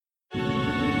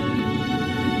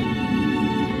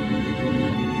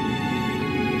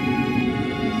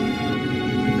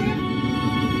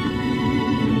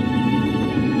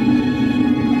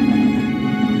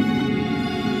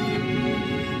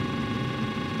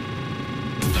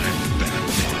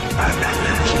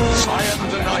I am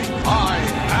the Knight. I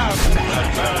am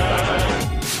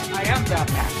Batman. I am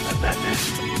Batman. I'm Batman.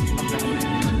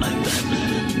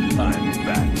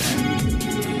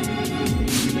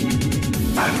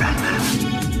 I'm Batman.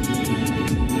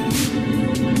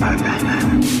 I'm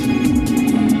Batman.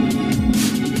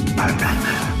 I'm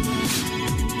Batman.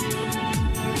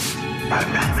 I'm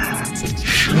Batman.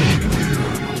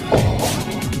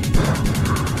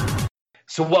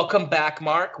 So welcome back,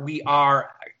 Mark. We are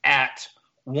at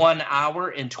 1 hour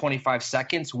and 25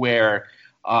 seconds where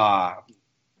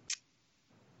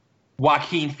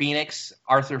Joaquin Phoenix,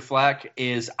 Arthur Fleck,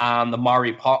 is on the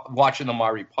watching the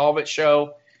Maury Povich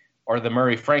show or the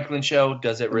Murray Franklin show.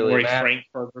 Does it really matter? Murray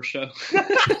Frankfurter show.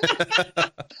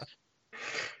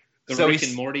 The So Rick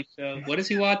and Morty show. What is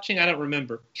he watching? I don't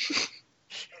remember.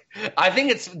 I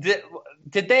think it's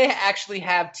did they actually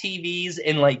have TVs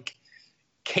in like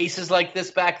cases like this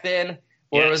back then,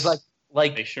 or Yes. it was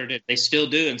like They sure did. They still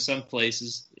do in some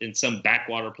places, in some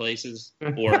backwater places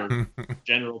or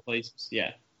general places.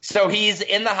 Yeah. So he's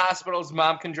in the hospital. His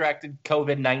mom contracted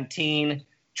COVID-19,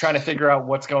 trying to figure out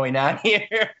what's going on here.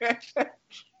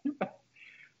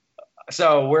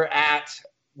 So we're at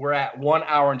 1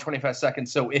 hour and 25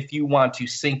 seconds. So if you want to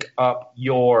sync up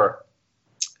your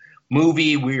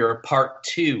movie, we are part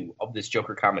 2 of this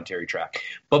Joker commentary track.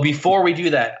 But before we do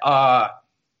that,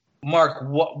 Mark,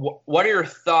 what are your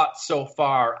thoughts so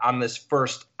far on this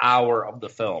first hour of the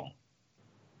film?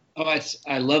 Oh,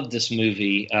 I love this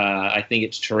movie. I think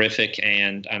it's terrific,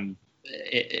 and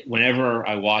whenever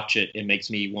I watch it, it makes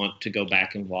me want to go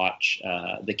back and watch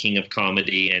The King of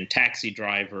Comedy and Taxi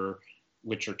Driver,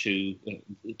 which are two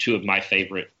of my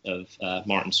favorite of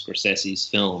Martin Scorsese's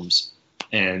films,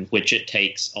 and which it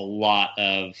takes a lot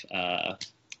of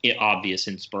obvious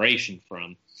inspiration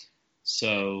from.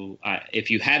 So if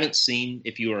you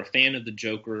are a fan of the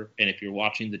Joker, and if you're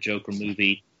watching the Joker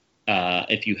movie,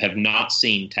 if you have not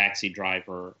seen Taxi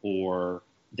Driver or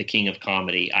The King of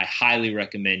Comedy, I highly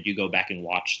recommend you go back and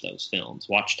watch those films.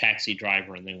 Watch Taxi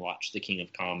Driver and then watch The King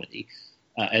of Comedy.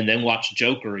 And then watch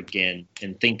Joker again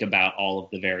and think about all of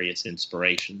the various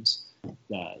inspirations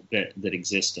that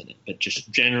exist in it. But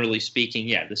just generally speaking,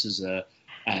 yeah, this is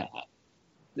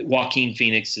Joaquin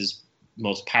Phoenix's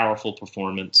most powerful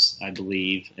performance, I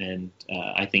believe, and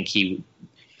I think he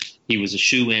was a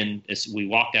shoo-in. As we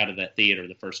walked out of that theater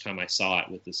the first time I saw it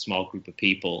with a small group of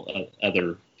people,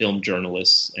 other film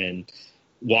journalists, and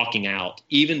walking out,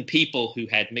 even people who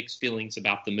had mixed feelings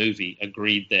about the movie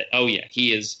agreed that, oh yeah,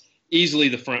 he is easily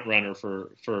the front runner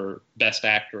for Best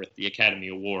Actor at the Academy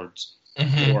Awards,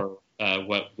 or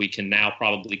what we can now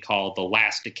probably call the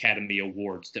last Academy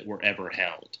Awards that were ever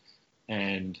held.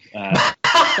 And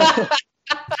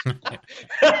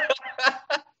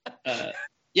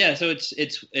yeah, so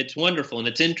it's wonderful, and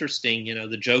it's interesting. You know,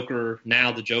 the Joker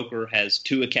has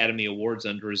 2 Academy Awards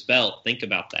under his belt. Think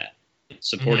about that.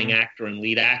 Supporting actor and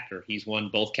lead actor. He's won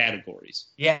both categories.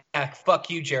 Yeah, fuck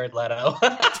you, Jared Leto.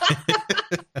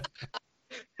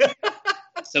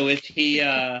 So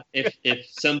if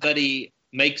somebody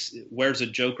wears a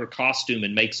Joker costume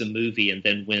and makes a movie and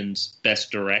then wins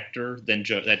Best Director, then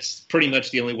that's pretty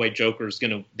much the only way Joker is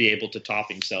going to be able to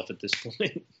top himself at this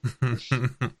point.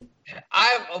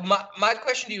 My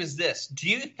question to you is this: do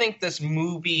you think this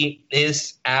movie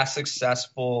is as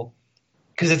successful?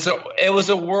 Because it was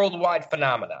a worldwide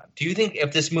phenomenon. Do you think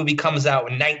if this movie comes out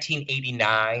in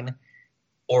 1989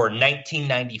 or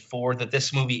 1994, that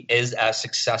this movie is as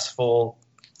successful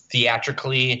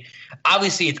theatrically?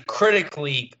 Obviously, it's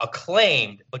critically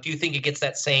acclaimed, but do you think it gets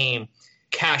that same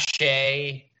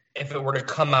cachet if it were to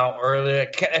come out earlier?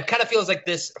 It kind of feels like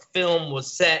this film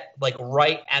was set like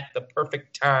right at the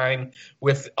perfect time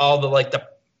with all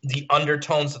the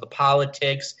undertones of the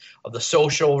politics, of the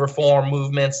social reform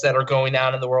movements that are going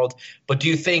on in the world. But do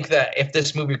you think that if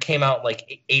this movie came out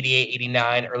like 88,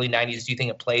 89, early 90s, do you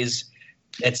think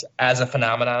it's as a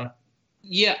phenomenon?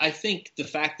 Yeah, I think the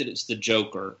fact that it's the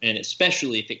Joker, and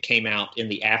especially if it came out in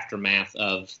the aftermath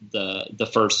of the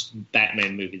first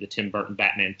Batman movie, the Tim Burton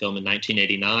Batman film in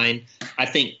 1989, I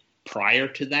think prior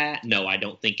to that, no, I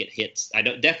don't think it hits.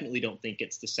 Definitely don't think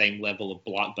it's the same level of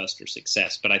blockbuster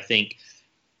success. But I think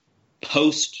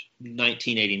post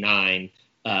 1989,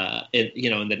 in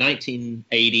the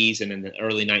 1980s and in the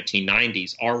early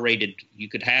 1990s, you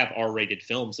could have R-rated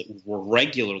films that were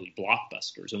regularly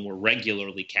blockbusters and were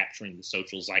regularly capturing the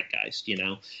social zeitgeist. You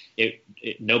know,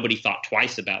 nobody thought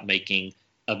twice about making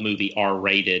a movie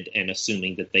R-rated and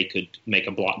assuming that they could make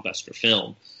a blockbuster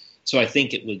film. So I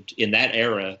think it would, in that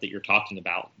era that you're talking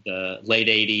about, the late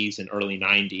 80s and early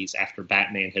 90s, after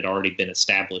Batman had already been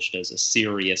established as a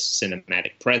serious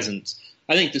cinematic presence,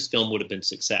 I think this film would have been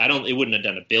success. It wouldn't have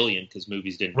done $1 billion because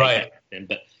movies didn't make Right. that then,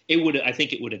 but it would. I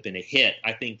think it would have been a hit.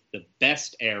 I think the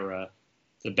best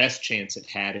chance it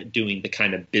had at doing the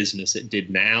kind of business it did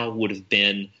now would have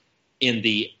been in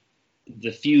the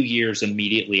few years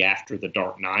immediately after The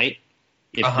Dark Knight.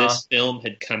 If this film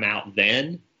had come out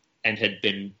then and had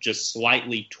been just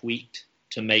slightly tweaked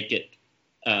to make it,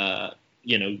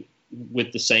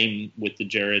 with the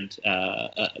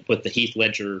Heath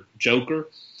Ledger Joker,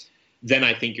 then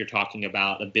I think you're talking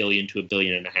about $1 billion to $1.5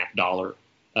 billion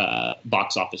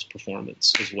box office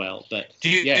performance as well. But do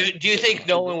you think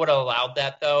Nolan would have allowed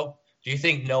that though? Do you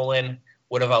think Nolan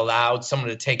would have allowed someone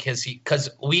to take his seat? Because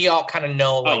we all kind of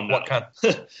know what kind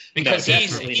of, because he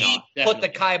put the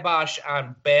kibosh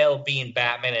on Bale being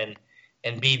Batman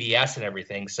and BVS and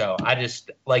everything. So I just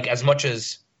as much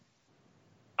as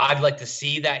I'd like to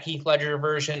see that Heath Ledger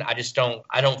version, I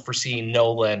don't foresee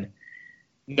Nolan.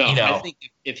 No, I think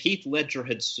if Heath Ledger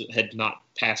had not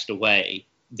passed away,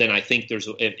 then I think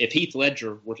if Heath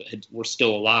Ledger were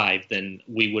still alive, then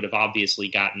we would have obviously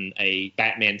gotten a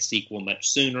Batman sequel much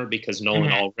sooner because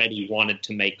Nolan already wanted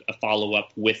to make a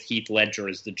follow-up with Heath Ledger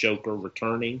as the Joker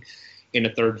returning in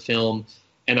a third film.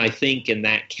 And I think in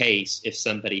that case, if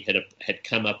somebody had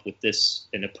come up with this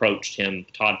and approached him,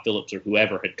 Todd Phillips or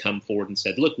whoever had come forward and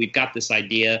said, look, we've got this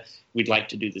idea. We'd like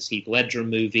to do this Heath Ledger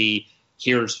movie.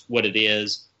 Here's what it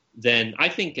is. Then I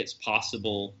think it's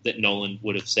possible that Nolan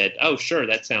would have said, "Oh, sure,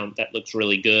 that looks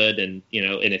really good," and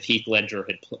and if Heath Ledger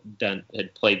had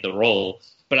played the role.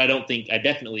 But I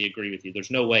definitely agree with you. There's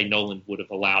no way Nolan would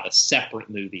have allowed a separate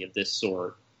movie of this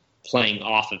sort playing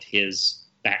off of his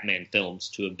Batman films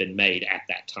to have been made at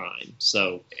that time.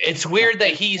 So it's weird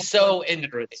that he's so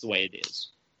it's the way it is.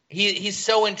 He's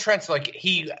so entrenched.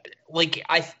 Isn't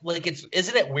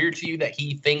it weird to you that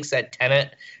he thinks that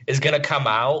Tenet is going to come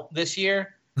out this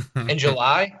year? In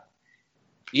July?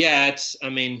 Yeah,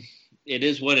 it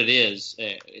is what it is.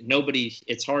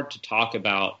 It's hard to talk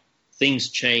about. Things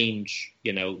change,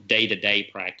 day to day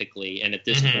practically. And at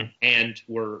this point, and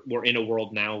we're in a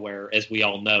world now where, as we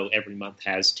all know, every month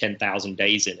has 10,000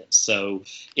 days in it. So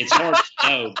it's hard to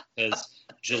know because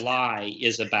July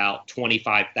is about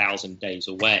 25,000 days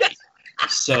away.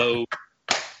 So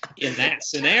in that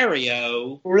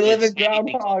scenario, we're living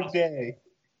Groundhog Day.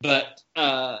 But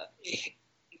I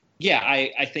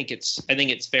think it's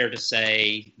fair to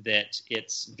say that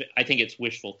I think it's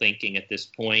wishful thinking at this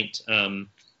point.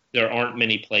 There aren't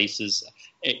many places.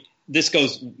 This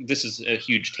is a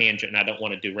huge tangent, and I don't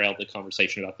want to derail the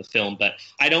conversation about the film, but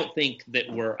I don't think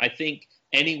I think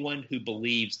anyone who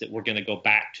believes that we're going to go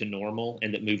back to normal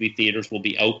and that movie theaters will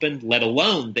be open, let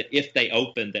alone that if they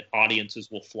open, that audiences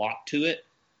will flock to it,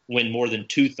 when more than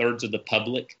 2/3 of the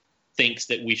public thinks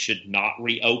that we should not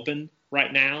reopen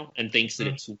right now and thinks that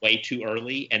it's way too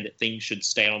early and that things should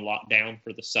stay on lockdown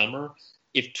for the summer.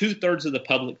 If 2/3 of the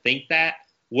public think that,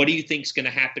 what do you think is going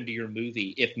to happen to your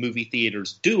movie if movie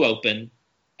theaters do open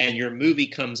and your movie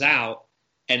comes out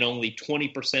and only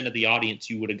 20% of the audience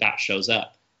you would have got shows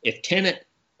up? If Tenet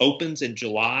opens in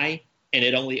July and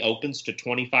it only opens to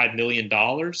 $25 million,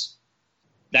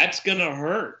 that's going to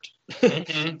hurt.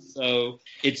 So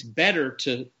it's better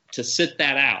to sit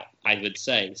that out, I would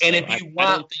say. So and if you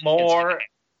want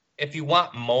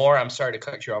more, I'm sorry to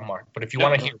cut you off, Mark, but if you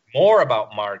want to hear more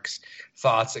about Mark's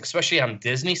thoughts, especially on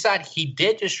Disney side, he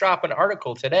did just drop an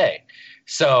article today.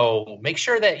 So make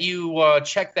sure that you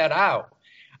check that out.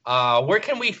 Where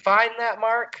can we find that,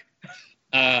 Mark?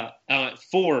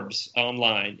 Forbes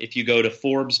online. If you go to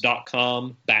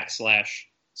Forbes.com/sites,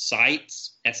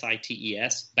 SITES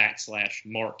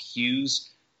 /Mark Hughes,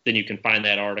 then you can find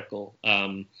that article.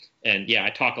 And I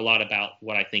talk a lot about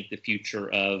what I think the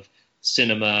future of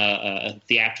cinema,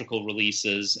 theatrical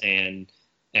releases, and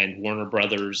Warner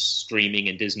Brothers streaming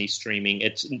and Disney streaming.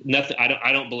 It's nothing.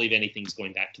 I don't believe anything's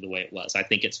going back to the way it was. I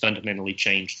think it's fundamentally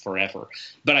changed forever.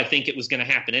 But I think it was going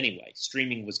to happen anyway.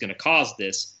 Streaming was going to cause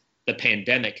this. The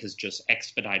pandemic has just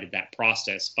expedited that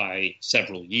process by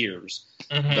several years.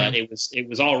 But it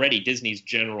was already Disney's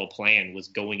general plan was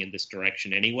going in this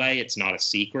direction anyway. It's not a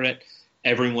secret.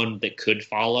 Everyone that could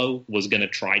follow was going to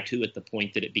try to at the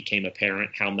point that it became apparent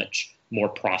how much more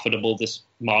profitable this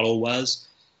model was.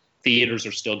 Theaters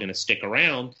are still going to stick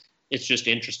around. It's just,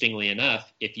 interestingly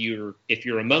enough, if you're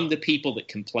among the people that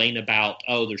complain about,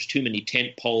 there's too many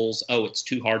tent poles, it's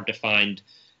too hard to find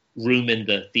room in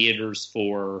the theaters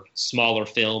for smaller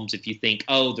films, if you think,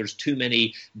 there's too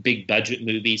many big budget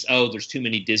movies, there's too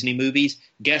many Disney movies,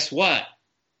 guess what?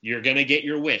 You're going to get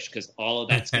your wish, because all of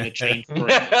that's going to change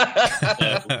forever.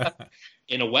 So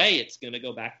in a way, it's going to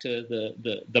go back to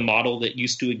the model that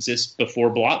used to exist before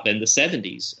in the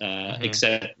 70s.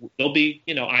 Except there'll be,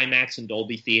 IMAX and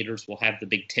Dolby theaters will have the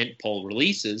big tentpole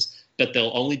releases, but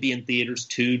they'll only be in theaters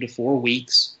 2 to 4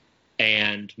 weeks.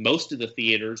 And most of the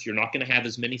theaters, you're not going to have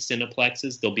as many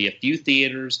Cineplexes. There'll be a few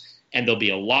theaters, and there'll be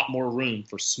a lot more room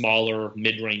for smaller,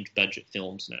 mid-range budget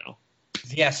films now.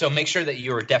 Yeah, so make sure that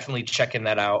you are definitely checking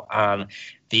that out on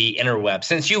the interweb.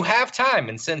 Since you have time,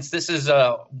 and since this is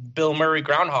a Bill Murray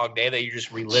Groundhog Day that you're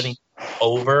just reliving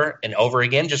over and over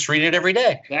again, just read it every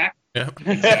day.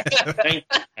 Exactly. Thank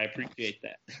you. I appreciate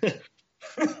that.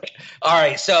 All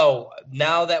right, so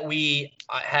now that we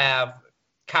have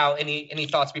Kyle, any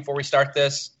thoughts before we start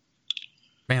this?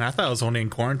 Man, I thought I was only in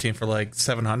quarantine for like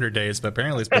 700 days, but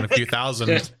apparently it's been a few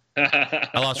thousand.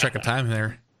 I lost track of time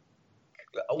there.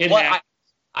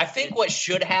 I think what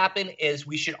should happen is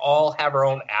we should all have our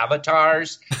own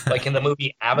avatars, like in the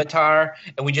movie Avatar,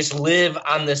 and we just live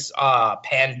on this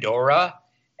Pandora,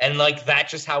 and like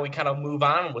that's just how we kind of move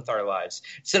on with our lives.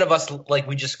 Instead of us, like,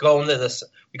 we just go into this,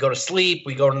 we go to sleep,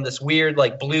 we go into this weird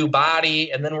like blue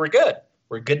body, and then we're good.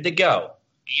 We're good to go.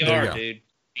 VR, dude.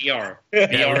 VR. Yeah,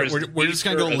 VR we're just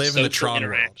gonna go live in the Tron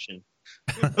interaction.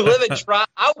 Live in Tron.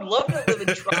 I would love to live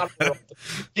in Tron World.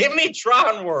 Give me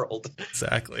Tron World.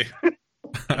 Exactly.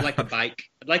 I'd like a bike.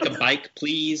 I'd like a bike,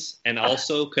 please. And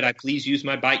also, could I please use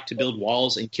my bike to build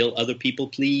walls and kill other people,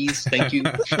 please? Thank you.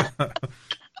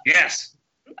 Yes.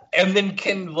 And then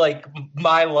can like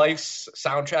my life's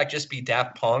soundtrack just be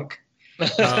Daft Punk?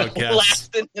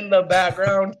 Blasting in the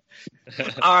background.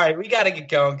 All right, we got to get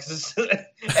going because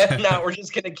if not, we're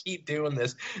just gonna keep doing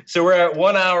this. So we're at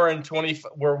 1 hour and 20.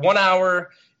 We're 1 hour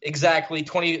exactly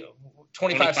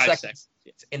 25 seconds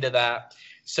into that.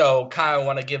 So Kyle,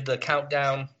 want to give the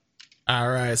countdown? All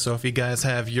right. So if you guys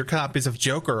have your copies of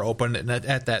Joker open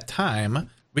at that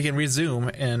time, we can resume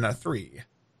in 3,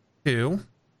 2,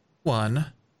 1,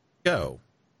 go.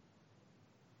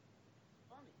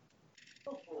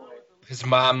 His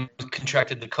mom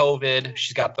contracted the COVID.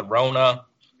 She's got the Rona.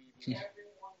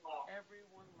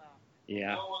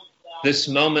 Yeah. This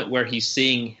moment where he's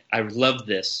seeing, I love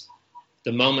this.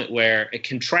 The moment where it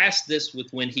contrasts this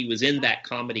with when he was in that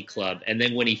comedy club, and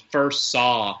then when he first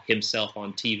saw himself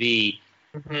on TV,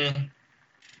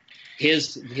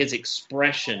 his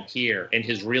expression here and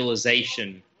his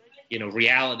realization,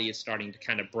 reality is starting to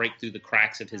kind of break through the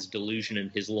cracks of his delusion and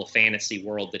his little fantasy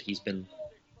world that he's been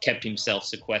kept himself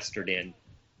sequestered in.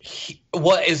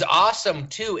 What is awesome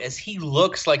too is he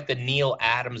looks like the Neil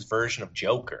Adams version of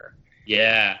Joker.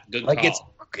 Yeah, good call. Like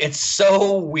it's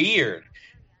so weird.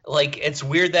 Like it's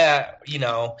weird that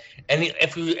and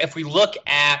if we look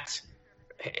at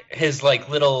his like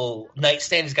little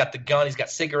nightstand, he's got the gun, he's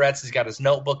got cigarettes, he's got his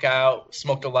notebook out,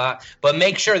 smoked a lot. But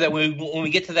make sure that when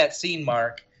we get to that scene,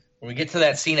 Mark, when we get to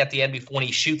that scene at the end when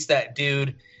he shoots that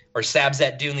dude or stabs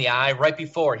that dude in the eye, right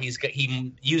before he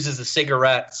uses the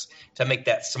cigarettes to make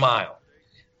that smile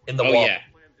in the wall. Yeah.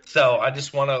 So I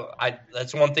just want to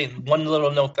that's one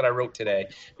little note that I wrote today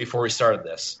before we started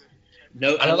this.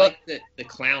 No, I like the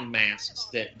clown masks.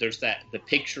 That there's the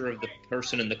picture of the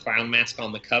person in the clown mask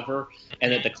on the cover,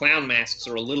 and that the clown masks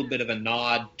are a little bit of a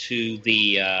nod to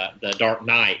the Dark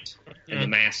Knight and the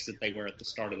masks that they wear at the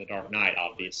start of the Dark Knight,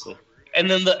 obviously. And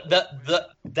then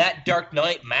that Dark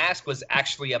Knight mask was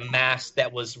actually a mask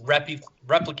that was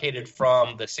replicated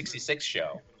from the '66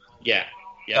 show. Yeah.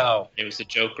 Oh. It was the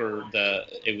Joker.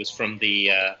 It was from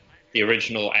the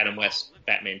original Adam West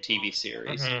Batman TV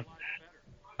series. Mm-hmm.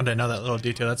 I didn't know that little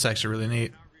detail. That's actually really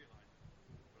neat.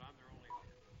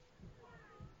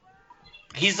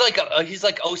 He's like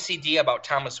OCD about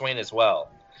Thomas Wayne as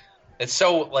well. It's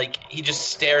so like he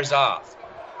just stares off.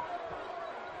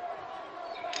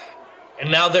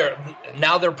 And now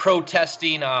they're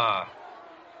protesting the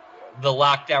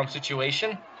lockdown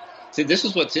situation. See, this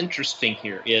is what's interesting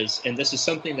here and this is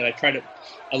something that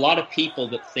a lot of people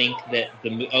that think that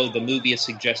the movie is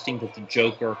suggesting that the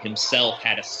Joker himself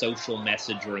had a social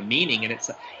message or a meaning, and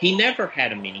he never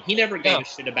had a meaning. He never gave a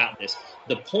shit about this.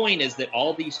 The point is that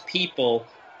all these people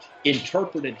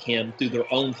interpreted him through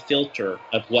their own filter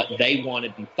of what they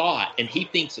wanted and thought, and he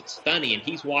thinks it's funny, and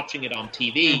he's watching it on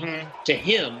TV. Mm-hmm. To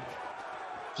him,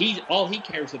 all he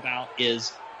cares about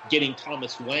is getting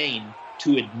Thomas Wayne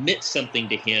to admit something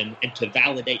to him and to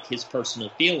validate his personal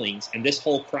feelings. And this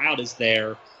whole crowd is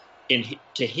there, and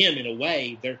to him, in a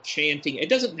way, they're chanting. It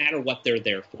doesn't matter what they're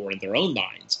there for in their own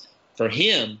minds. For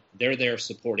him, they're there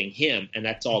supporting him, and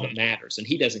that's all that matters. And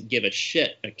he doesn't give a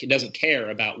shit. He doesn't care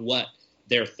about what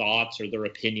their thoughts or their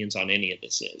opinions on any of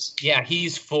this is. Yeah,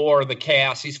 he's for the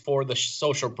chaos. He's for the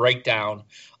social breakdown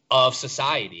of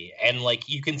society. And like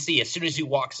you can see as soon as he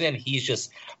walks in, he's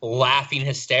just laughing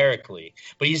hysterically,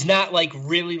 but he's not like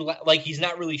really he's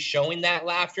not really showing that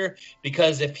laughter,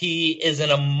 because if he isn't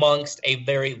amongst a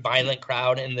very violent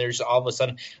crowd and there's all of a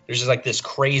sudden there's just like this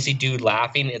crazy dude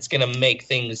laughing, it's going to make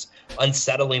things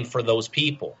unsettling for those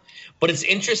people. But it's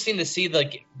interesting to see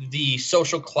like the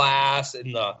social class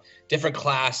and the different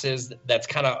classes that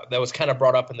was kind of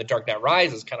brought up in The Dark Knight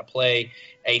Rises kind of play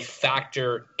a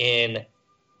factor in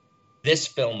this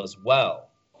film as well.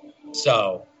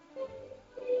 So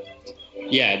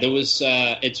yeah, there was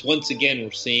it's once again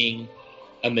we're seeing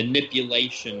a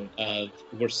manipulation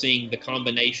we're seeing the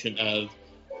combination of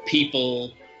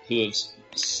people who have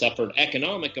suffered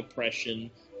economic oppression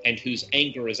and whose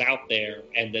anger is out there,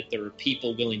 and that there are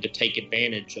people willing to take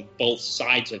advantage of both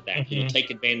sides of that, Mm-hmm. who will take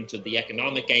advantage of the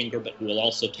economic anger, but who will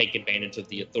also take advantage of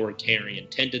the authoritarian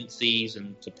tendencies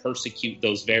and to persecute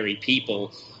those very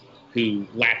people who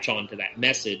latch on to that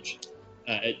message.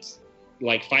 It's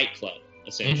like Fight Club,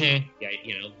 essentially. Mm-hmm. Yeah,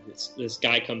 you know, this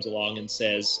guy comes along and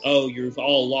says, "Oh, you've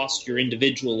all lost your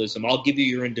individualism. I'll give you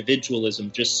your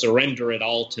individualism. Just surrender it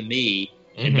all to me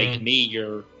and make me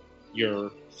your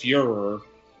Führer."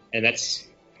 And that's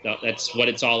what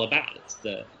it's all about. It's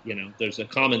there's a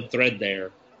common thread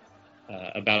there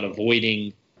about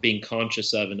avoiding being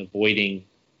conscious of and avoiding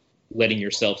letting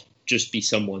yourself just be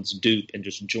someone's dupe and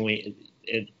just join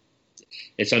it.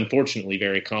 It's unfortunately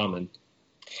very common.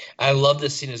 I love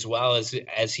this scene as well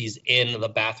as he's in the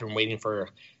bathroom waiting for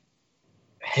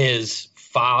his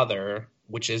father,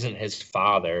 which isn't his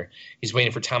father. He's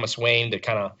waiting for Thomas Wayne to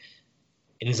and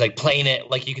he's like playing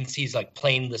it, like you can see he's like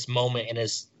playing this moment in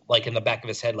his, like in the back of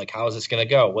his head, like how is this going to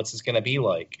go? What's this going to be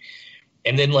like?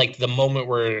 And then like the moment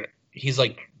where he's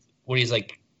like,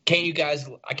 can't you guys,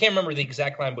 I can't remember the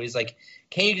exact line, but he's like,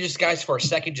 can you just guys for a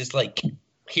second just like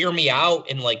hear me out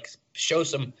and like show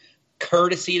some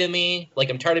courtesy to me? Like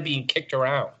I'm tired of being kicked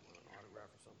around.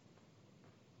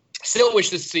 Still wish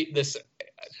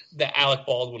that Alec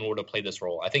Baldwin would have played this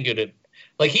role. I think it would,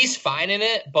 like he's fine in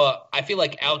it, but I feel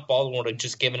like Alec Baldwin would have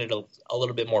just given it a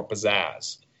little bit more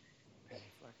pizzazz.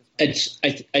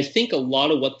 I think a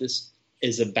lot of what this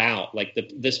is about, like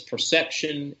this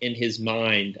perception in his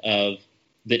mind of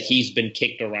that he's been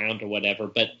kicked around or whatever,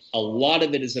 but a lot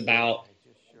of it is about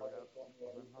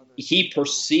he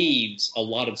perceives a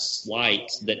lot of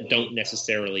slights that don't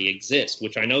necessarily exist,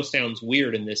 which I know sounds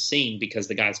weird in this scene because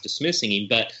the guy's dismissing him.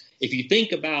 But if you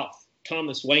think about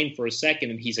Thomas Wayne for a second,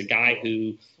 and he's a guy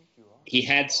who he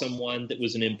had someone that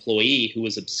was an employee who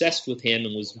was obsessed with him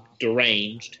and was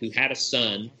deranged, who had a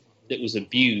son that was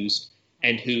abused,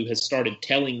 and who has started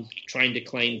trying to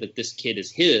claim that this kid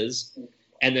is his.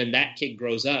 And then that kid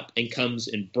grows up and comes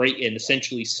and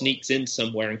essentially sneaks in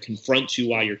somewhere and confronts you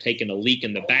while you're taking a leak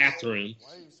in the bathroom.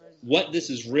 What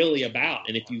this is really about,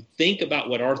 and if you think about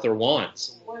what Arthur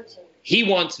wants, he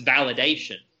wants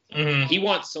validation. Mm-hmm. He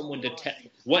wants someone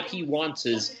what he wants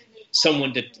is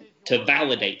someone to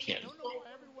validate him.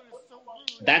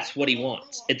 That's what he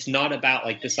wants. It's not about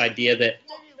like this idea that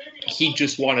he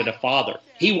just wanted a father.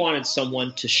 He wanted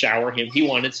someone to shower him. He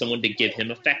wanted someone to give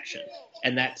him affection.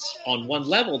 And that's, on one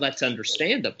level, that's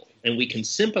understandable. And we can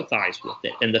sympathize with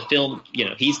it. And the film,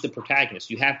 he's the protagonist.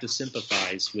 You have to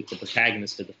sympathize with the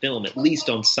protagonist of the film, at least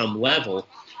on some level.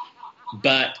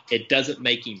 But it doesn't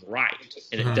make him right.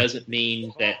 And it doesn't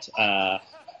mean that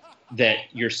that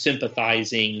you're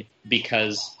sympathizing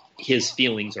because his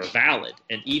feelings are valid.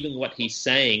 And even what he's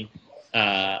saying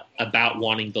about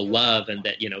wanting the love and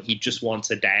that, he just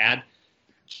wants a dad,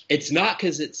 it's not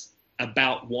because it's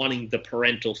about wanting the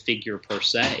parental figure per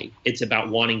se. It's about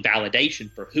wanting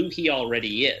validation for who he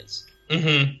already is.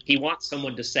 Mm-hmm. He wants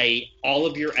someone to say all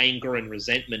of your anger and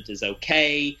resentment is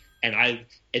okay, and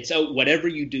whatever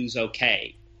you do is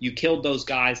okay. You killed those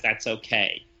guys, that's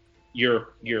okay.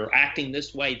 You're acting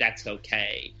this way, that's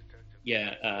okay.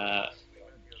 Yeah,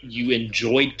 you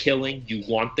enjoyed killing, you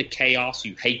want the chaos,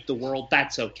 you hate the world,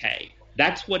 that's okay.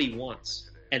 That's what he wants.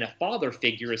 And a father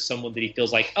figure is someone that he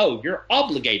feels like, oh, you're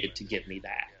obligated to give me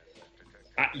that.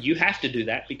 You have to do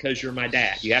that because you're my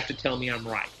dad. You have to tell me I'm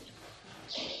right.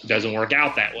 It doesn't work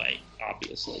out that way,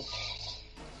 obviously.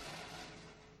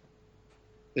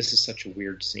 This is such a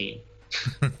weird scene.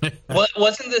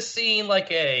 Wasn't this scene like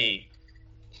a...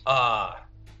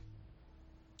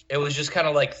 it was just kind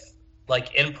of like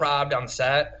improv on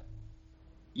set?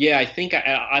 Yeah, I think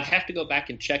I'd have to go back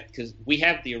and check because we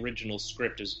have the original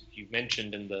script, as you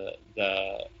mentioned in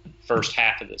the first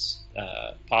half of this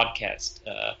podcast.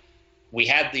 We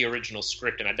had the original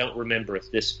script, and I don't remember if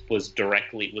this was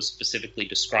specifically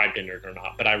described in it or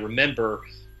not. But I remember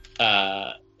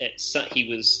he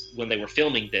was, when they were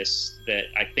filming this, that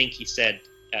I think he said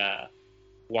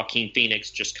Joaquin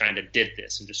Phoenix just kind of did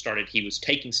this and just started. He was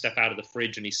taking stuff out of the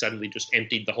fridge and he suddenly just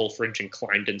emptied the whole fridge and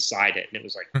climbed inside it, and it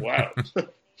was like, wow.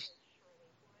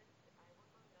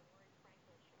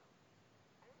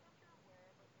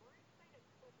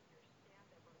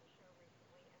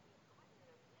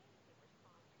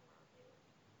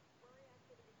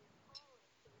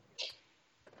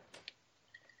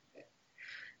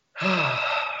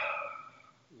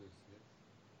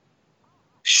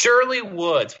 Shirley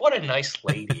Woods, what a nice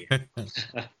lady.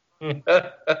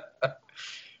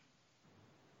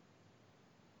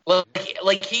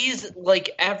 like he's like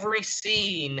every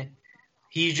scene,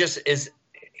 he just is.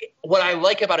 What I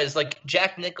like about it is like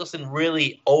Jack Nicholson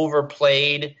really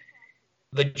overplayed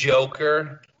the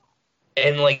Joker,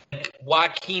 and like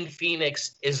Joaquin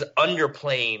Phoenix is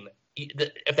underplaying.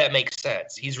 If that makes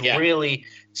sense, he's really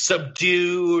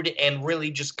subdued and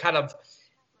really just kind of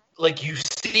like you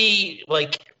see,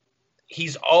 like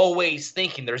he's always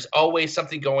thinking. There's always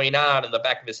something going on in the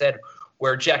back of his head.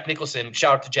 Where Jack Nicholson,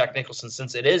 shout out to Jack Nicholson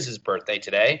since it is his birthday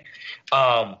today.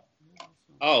 Oh,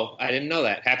 I didn't know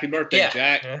that. Happy birthday,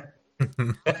 Jack!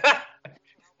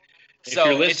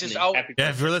 So it's just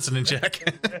if you're listening, Jack.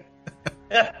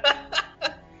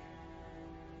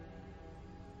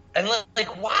 And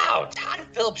like, wow, Todd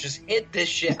Phillips just hit this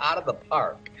shit out of the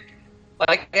park.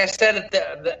 Like I said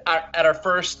at our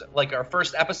first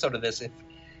episode of this,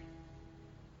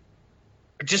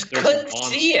 there's couldn't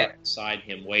see it beside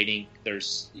him waiting.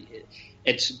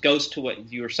 It goes to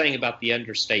what you were saying about the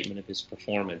understatement of his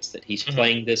performance, that he's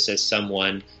playing this as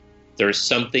someone. There's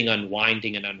something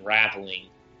unwinding and unraveling.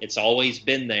 It's always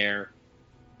been there,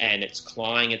 and it's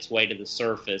clawing its way to the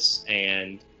surface.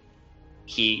 And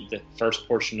the first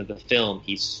portion of the film,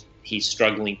 he's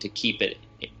struggling to keep it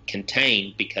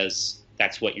contained because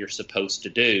that's what you're supposed to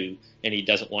do, and he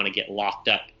doesn't want to get locked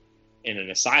up in an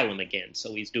asylum again.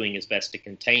 So he's doing his best to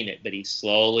contain it, but he's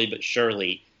slowly but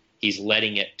surely he's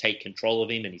letting it take control of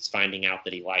him, and he's finding out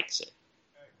that he likes it.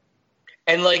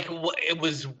 And like, it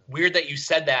was weird that you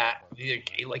said that.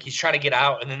 Like he's trying to get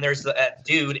out, and then there's that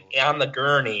dude on the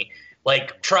gurney,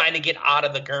 like trying to get out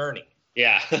of the gurney.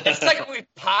 Yeah, it's like we've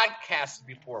podcasted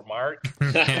before, Mark.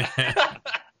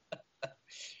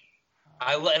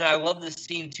 I love this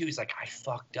scene too. He's like, I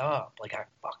fucked up,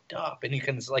 and you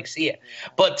can like see it.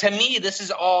 But to me, this is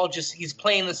all just he's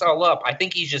playing this all up. I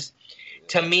think he's just,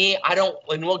 to me, I don't,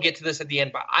 and we'll get to this at the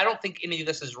end, but I don't think any of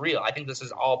this is real. I think this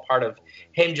is all part of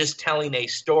him just telling a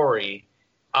story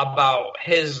about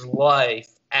his life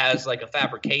as like a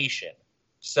fabrication.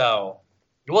 So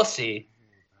we'll see.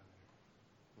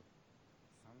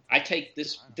 I take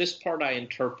this part I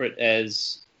interpret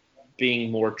as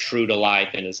being more true to life,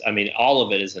 and all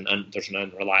of it is there's an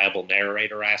unreliable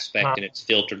narrator aspect, and it's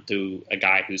filtered through a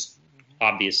guy who's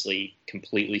obviously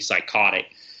completely psychotic.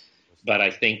 But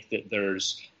I think that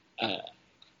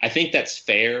I think that's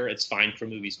fair. It's fine for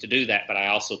movies to do that, but I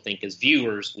also think as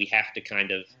viewers we have to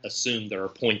kind of assume there are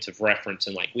points of reference,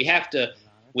 and like we have to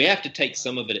take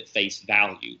some of it at face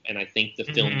value. And I think the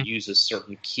film uses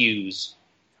certain cues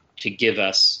to give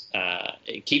us,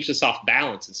 it keeps us off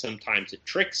balance, and sometimes it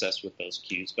tricks us with those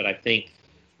cues. But I think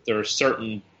there are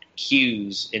certain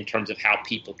cues in terms of how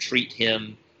people treat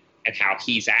him and how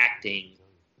he's acting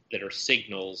that are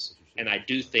signals. And I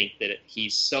do think that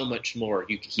he's so much more,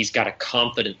 he's got a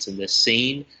confidence in this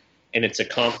scene, and it's a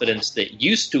confidence that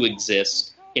used to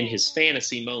exist in his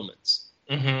fantasy moments.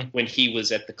 When he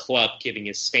was at the club giving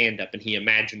his stand-up and he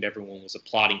imagined everyone was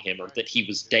applauding him, or that he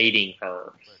was dating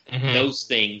her. Those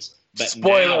things. But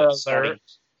spoiler now alert.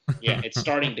 It's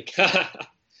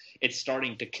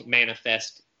starting to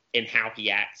manifest in how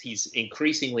he acts. He's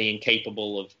increasingly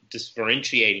incapable of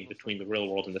differentiating between the real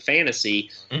world and the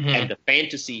fantasy, and the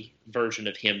fantasy version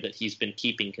of him that he's been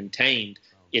keeping contained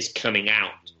is coming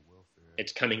out.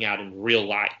 It's coming out in real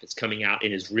life. It's coming out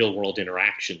in his real world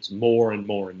interactions more and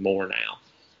more and more now.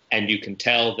 And you can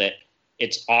tell that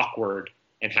it's awkward,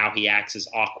 and how he acts is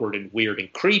awkward and weird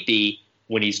and creepy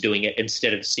when he's doing it,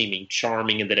 instead of seeming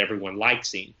charming and that everyone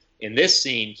likes him. In this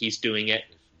scene, he's doing it,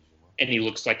 and he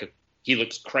looks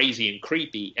crazy and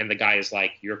creepy, and the guy is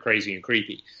like, "You're crazy and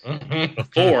creepy."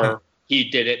 Before, he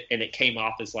did it, and it came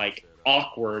off as like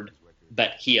awkward,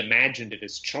 but he imagined it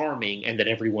as charming, and that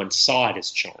everyone saw it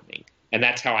as charming. And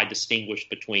that's how I distinguish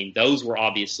between those were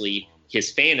obviously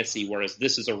his fantasy, whereas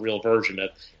this is a real version of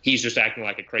he's just acting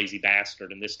like a crazy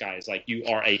bastard, and this guy is like, "You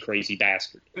are a crazy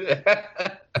bastard."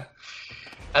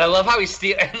 And I love how he's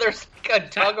and there's like a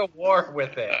tug of war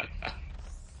with it.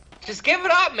 Just give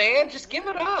it up, man. Just give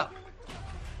it up.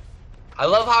 I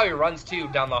love how he runs too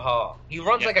down the hall. He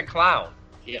runs like a clown.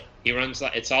 Yeah, he runs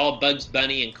like it's all Bugs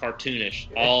Bunny and cartoonish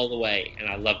all the way, and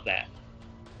I love that.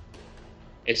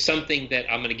 It's something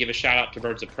that I'm going to give a shout out to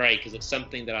Birds of Prey, because it's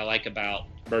something that I like about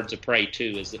Birds of Prey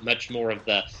too, is that much more of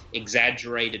the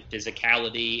exaggerated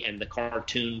physicality and the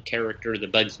cartoon character, the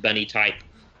Bugs Bunny type,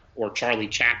 or Charlie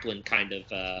Chaplin kind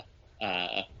of,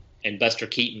 and Buster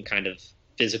Keaton kind of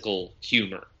physical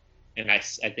humor. And I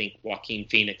think Joaquin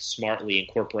Phoenix smartly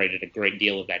incorporated a great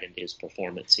deal of that into his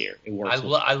performance here. It works.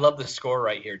 I love the score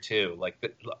right here too.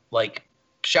 Like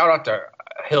shout out to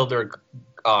Hildur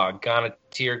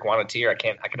Guanatier.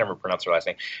 I can never pronounce her last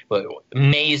name, but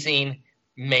amazing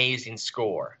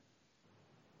score.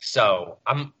 So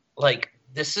I'm like,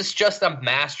 this is just a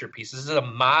masterpiece. This is a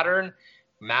modern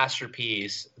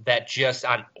masterpiece that just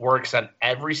works on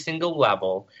every single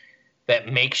level,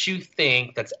 that makes you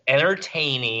think, that's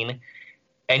entertaining,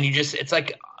 and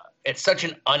it's such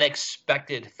an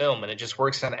unexpected film, and it just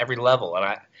works on every level. And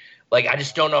I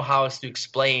just don't know how else to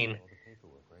explain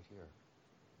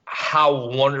how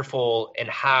wonderful and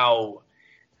how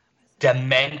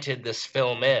demented this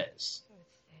film is.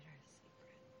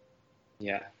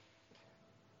 Yeah.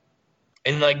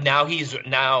 And like now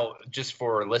just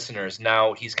for listeners,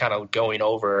 now he's kind of going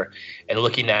over and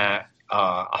looking at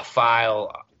a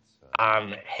file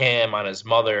on his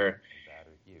mother,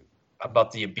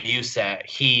 about the abuse that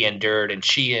he endured and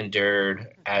she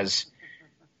endured, as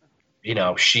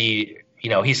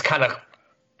he's kind of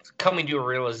coming to a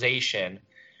realization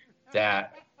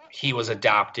that he was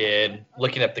adopted,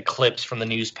 looking at the clips from the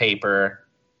newspaper.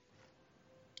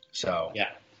 So yeah,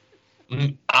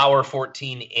 hour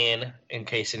 14 in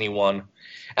case anyone.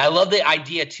 I love the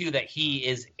idea too that he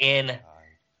is in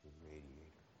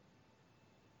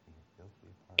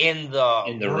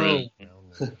the room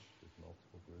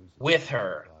with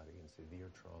her,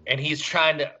 and he's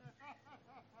trying to,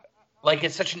 like,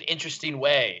 it's such an interesting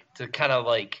way to kind of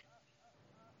like,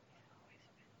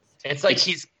 it's like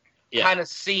he's kind of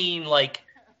seeing like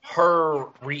her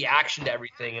reaction to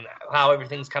everything and how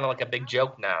everything's kind of like a big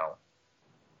joke now.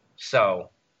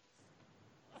 So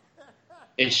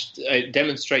it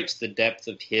demonstrates the depth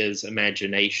of his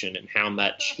imagination and how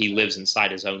much he lives inside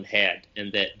his own head,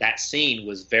 and that scene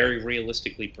was very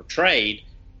realistically portrayed,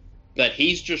 but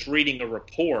he's just reading a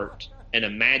report and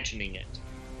imagining it.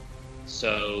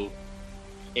 So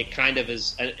it kind of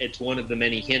is, it's one of the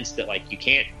many hints that, like, you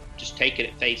can't just take it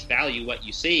at face value what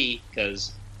you see,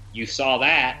 because you saw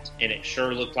that and it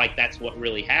sure looked like that's what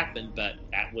really happened, but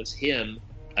that was him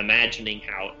imagining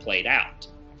how it played out.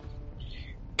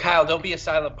 Kyle, don't be a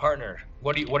silent partner.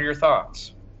 What are your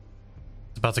thoughts?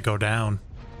 It's about to go down.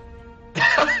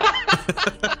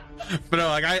 But no,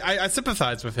 like I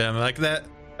sympathize with him. Like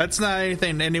that's not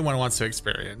anything anyone wants to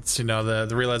experience. The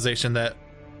realization that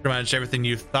pretty much everything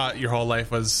you thought your whole life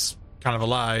was kind of a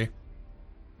lie,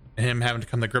 and him having to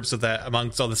come to grips with that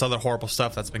amongst all this other horrible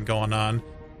stuff that's been going on.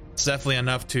 It's definitely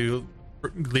enough to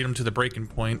lead him to the breaking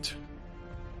point.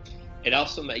 It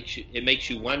also makes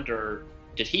you wonder,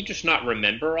 did he just not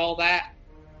remember all that?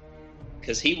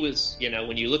 Because he was,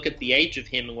 when you look at the age of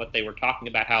him and what they were talking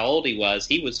about, how old he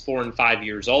was 4 and 5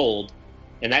 years old,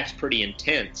 and that's pretty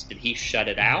intense. Did he shut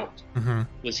it out? Mm-hmm.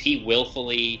 Was he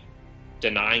willfully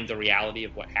denying the reality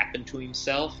of what happened to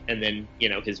himself? And then,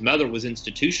 his mother was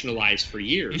institutionalized for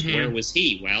years. Mm-hmm. Where was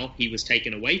he? Well, he was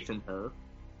taken away from her.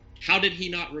 How did he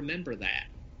not remember that?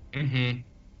 Mm-hmm.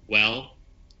 Well,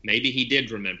 maybe he did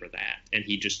remember that, and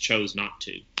he just chose not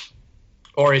to.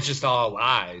 Or it's just all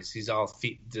lies. He's all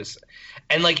just,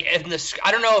 and like in this,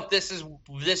 I don't know if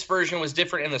this version was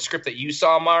different in the script that you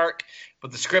saw, Mark,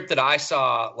 but the script that I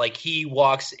saw, like he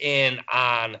walks in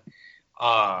on,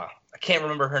 I can't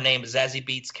remember her name, Zazie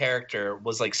Beetz' character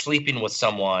was like sleeping with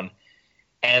someone,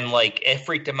 and like it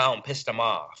freaked him out and pissed him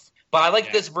off. But I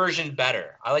like this version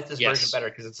better. I like this version better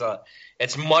because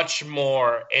it's much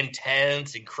more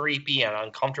intense and creepy and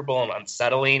uncomfortable and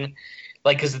unsettling.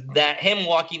 Like, because that him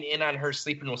walking in on her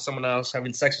sleeping with someone else,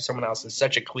 having sex with someone else is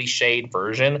such a cliched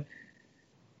version.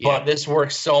 Yeah. But this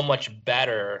works so much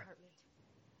better,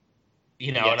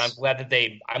 and I'm glad that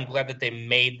they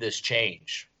made this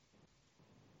change.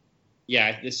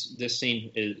 Yeah, this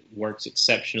scene works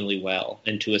exceptionally well,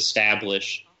 and to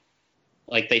establish,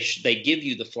 like they give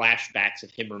you the flashbacks of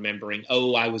him remembering,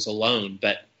 oh, I was alone,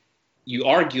 but you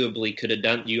arguably could have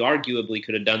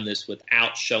done this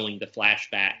without showing the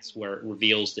flashbacks where it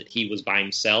reveals that he was by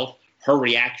himself. Her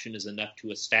reaction is enough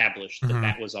to establish that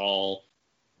that was all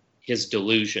his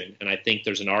delusion, and I think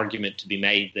there's an argument to be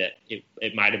made that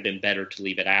it might have been better to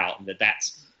leave it out, and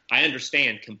that's, I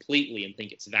understand completely and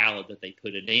think it's valid that they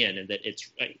put it in and that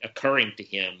it's occurring to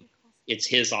him it's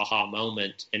his aha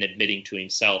moment and admitting to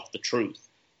himself the truth.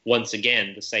 Once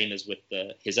again, the same as with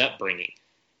his upbringing.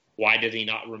 Why did he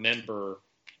not remember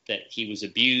that he was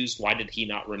abused? Why did he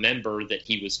not remember that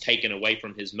he was taken away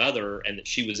from his mother and that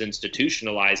she was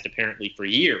institutionalized apparently for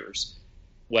years?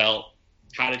 Well,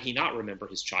 how did he not remember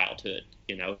his childhood?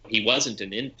 He wasn't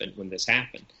an infant when this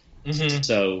happened. Mm-hmm.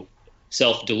 So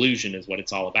self-delusion is what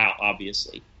it's all about,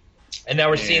 obviously. And now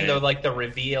we're seeing the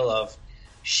reveal of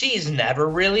she's never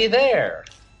really there.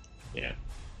 Yeah.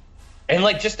 And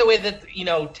just the way that,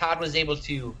 Todd was able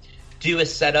to do his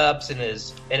setups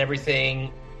and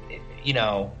everything,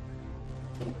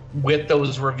 with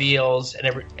those reveals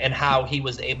and how he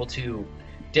was able to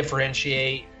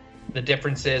differentiate the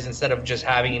differences instead of just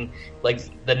having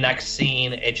the next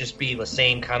scene it just be the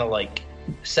same kind of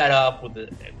setup with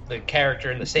the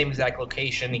character in the same exact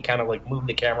location. He kind of moved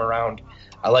the camera around.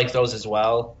 I like those as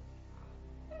well.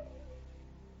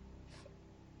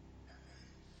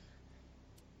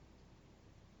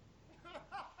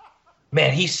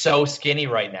 Man, he's so skinny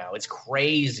right now. It's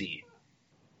crazy.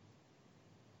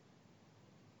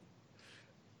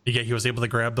 Yeah, he was able to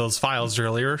grab those files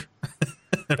earlier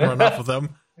and run off with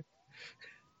them.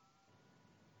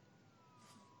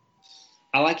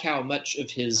 I like how much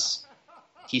of he's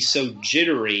so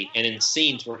jittery, and in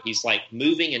scenes where he's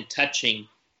moving and touching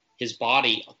his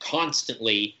body,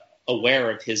 constantly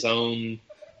aware of his own,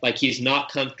 he's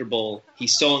not comfortable.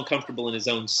 He's so uncomfortable in his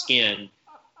own skin,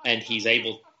 and he's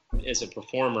able, as a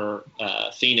performer,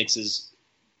 Phoenix is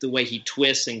the way he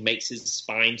twists and makes his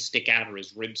spine stick out or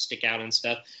his ribs stick out and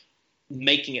stuff,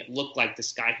 making it look like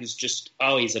this guy who's just,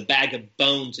 he's a bag of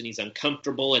bones and he's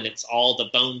uncomfortable and it's all the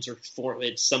bones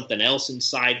it's something else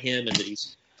inside him, and that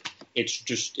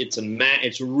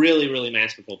it's really, really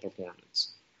masterful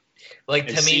performance. To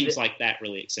me, scenes like that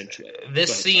really accentuate it.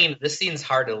 This scene's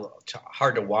hard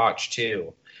to watch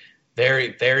too.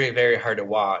 Very, very, very hard to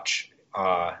watch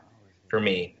for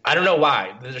me. I don't know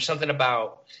why. There's something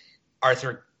about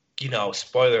Arthur,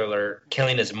 spoiler alert,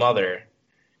 killing his mother.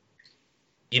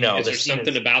 Is there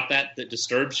something about that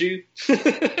disturbs you?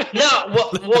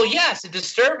 No, well, yes, it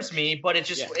disturbs me, but it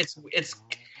just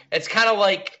it's kind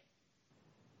of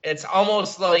it's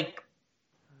almost like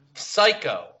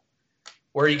Psycho,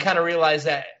 where you kind of realize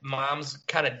that mom's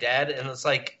kind of dead, and it's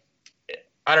I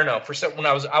don't know. When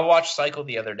I watched Psycho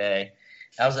the other day,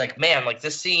 I was like, man,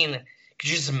 this scene. Could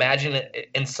you just imagine it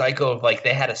in Psycho if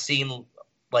they had a scene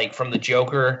from the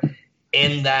Joker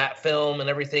in that film and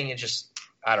everything? It just,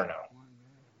 I don't know.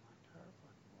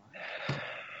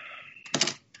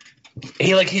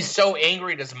 He's so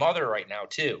angry at his mother right now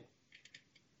too,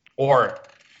 or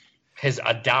his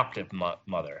adoptive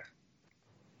mother.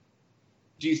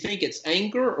 Do you think it's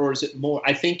anger, or is it more?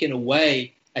 I think in a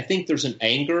way, I think there's an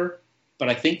anger, but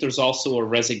I think there's also a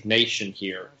resignation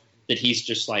here that he's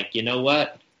just you know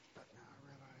what?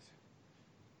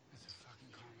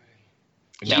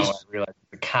 Now I realize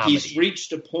it's a comedy. He's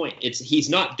reached a point. He's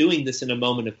not doing this in a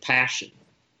moment of passion.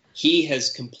 He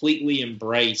has completely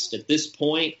embraced. At this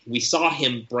point, we saw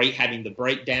him having the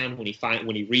breakdown when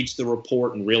he reads the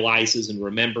report and realizes and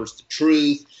remembers the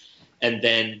truth, and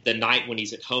then the night when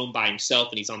he's at home by himself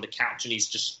and he's on the couch and he's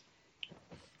just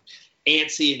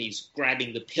antsy and he's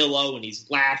grabbing the pillow and he's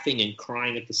laughing and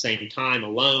crying at the same time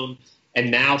alone. And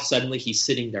now suddenly he's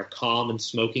sitting there calm and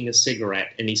smoking a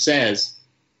cigarette, and he says,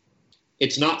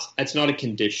 It's not a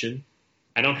condition.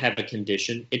 I don't have a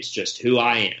condition. It's just who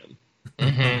I am.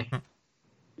 Mm-hmm.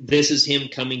 This is him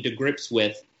coming to grips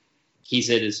with. He's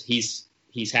had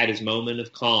his moment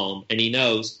of calm, and he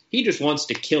knows he just wants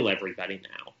to kill everybody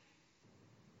now.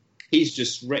 He's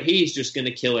just going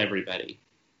to kill everybody.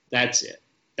 That's it.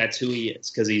 That's who he is,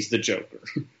 because he's the Joker.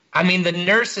 I mean, the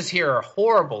nurses here are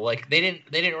horrible. They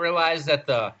didn't realize that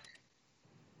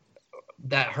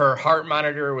that her heart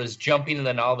monitor was jumping and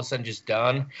then all of a sudden just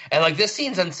done. And this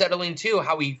scene's unsettling too,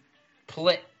 how he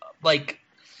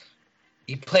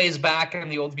he plays back on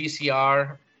the old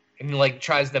VCR and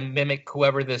tries to mimic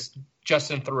whoever this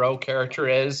Justin Theroux character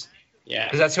is. Yeah.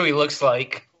 Because that's who he looks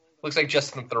like. Looks like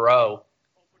Justin Theroux.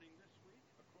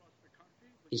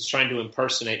 He's trying to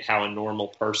impersonate how a normal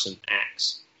person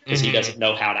acts, because he doesn't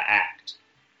know how to act.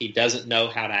 He doesn't know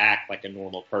how to act like a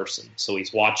normal person. So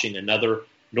he's watching another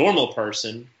normal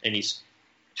person, and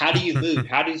how do you move?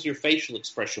 How does your facial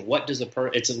expression? What does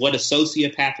it's what a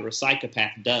sociopath or a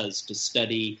psychopath does to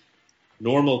study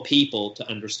normal people, to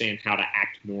understand how to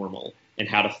act normal and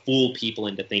how to fool people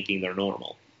into thinking they're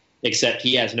normal. Except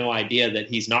he has no idea that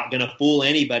he's not going to fool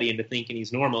anybody into thinking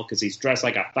he's normal, because he's dressed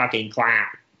like a fucking clown.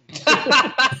 Hey,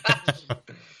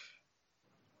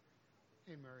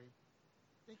 Murray.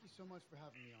 Thank you so much for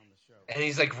having me on the show. and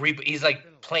he's like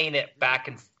playing it back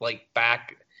and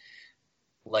back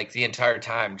like the entire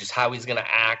time, just how he's gonna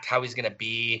act, how he's gonna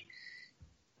be.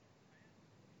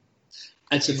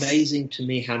 It's amazing to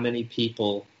me how many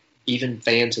people, even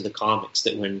fans of the comics,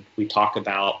 that when we talk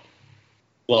about,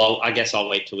 well, I guess I'll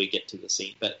wait till we get to the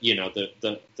scene, but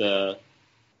the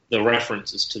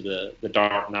references to the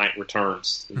Dark Knight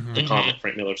Returns, the comic,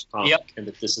 Frank Miller's comic, and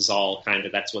that this is all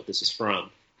that's what this is from.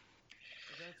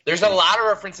 There's a lot of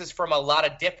references from a lot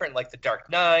of different, like the Dark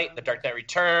Knight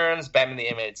Returns, Batman the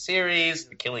Animated Series,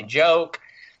 The Killing Joke.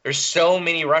 There's so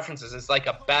many references. It's like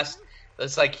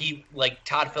it's like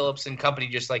Todd Phillips and company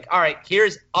just like, all right,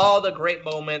 here's all the great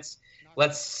moments.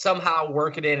 Let's somehow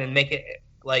work it in and make it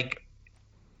like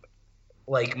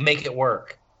make it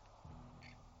work.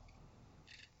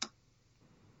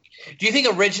 Do you think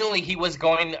originally he was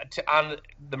going on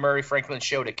the Murray Franklin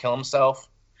show to kill himself?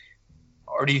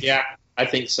 Or do you Yeah, I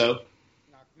think so.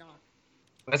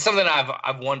 That's something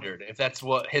I've wondered if that's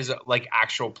what his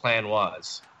actual plan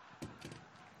was.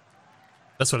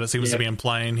 That's what it seems to be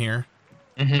implying here.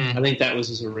 Mm-hmm. I think that was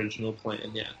his original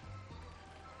plan, yeah.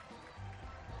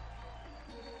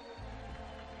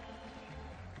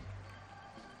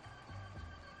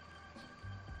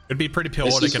 It'd be pretty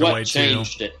poetic in a way, too.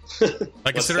 It.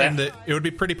 Like, considering that, it would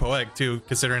be pretty poetic, too,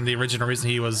 considering the original reason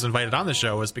he was invited on the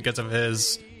show was because of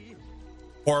his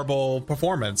horrible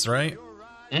performance, right?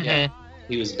 Mm-hmm. Yeah.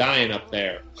 He was dying up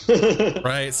there.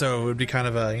 Right, so it would be kind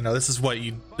of a, this is what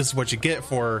you get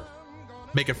for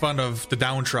making fun of the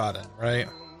downtrodden, right?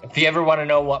 If you ever want to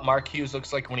know what Mark Hughes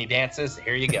looks like when he dances,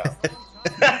 here you go.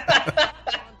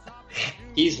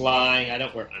 He's lying. I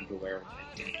don't wear underwear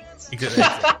when I dance.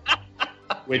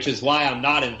 Which is why I'm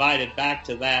not invited back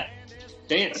to that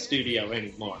dance studio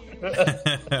anymore.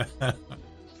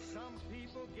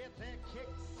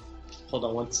 Hold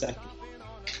on one second.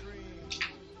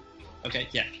 Okay,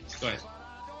 yeah, go ahead.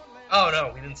 Oh,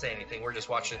 no, we didn't say anything. We're just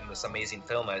watching this amazing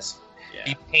film as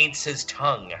he paints his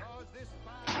tongue.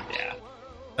 Yeah.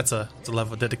 That's a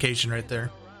level of dedication right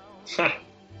there.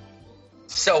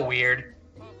 So weird.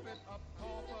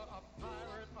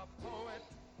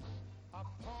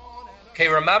 Okay,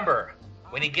 remember,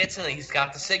 when he gets in, he's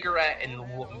got the cigarette, and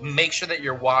make sure that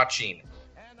you're watching.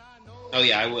 Oh,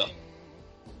 yeah, I will.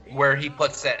 Where he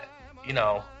puts it,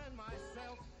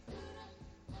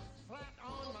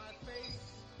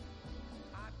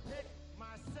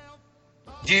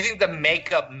 Do you think the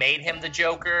makeup made him the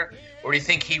Joker, or do you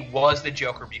think he was the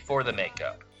Joker before the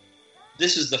makeup?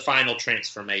 This is the final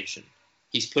transformation.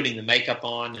 He's putting the makeup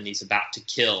on, and he's about to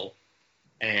kill.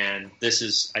 And I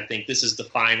think this is the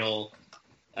final,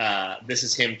 this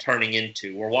is him turning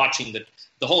into. We're watching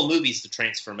the whole movie's the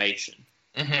transformation.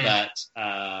 Mm-hmm. But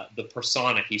the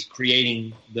persona, he's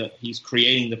creating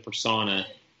the persona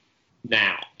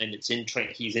now, and he's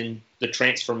in the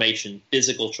transformation.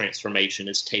 Physical transformation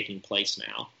is taking place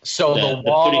now. So the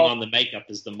putting on the makeup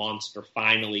is the monster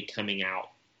finally coming out,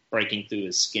 breaking through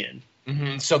his skin.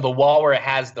 Mm-hmm. So the wall where it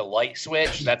has the light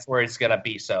switch, that's where it's gonna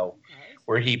be. So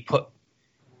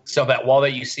that wall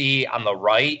that you see on the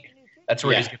right, that's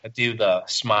where he's gonna do the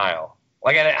smile.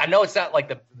 Like, I know it's not like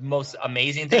the most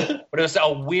amazing thing, but it was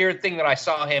a weird thing that I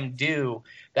saw him do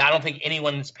that I don't think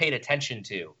anyone's paid attention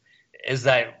to. Is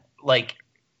that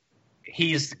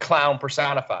he's the clown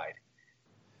personified.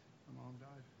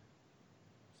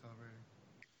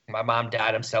 My mom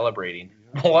died. I'm celebrating.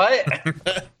 What?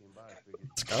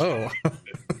 Let's go.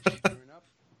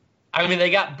 I mean,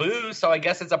 they got booze, so I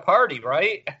guess it's a party,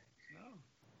 right?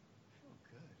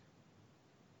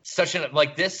 Such an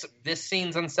this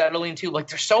scene's unsettling too. Like,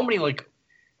 there's so many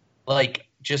like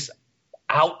just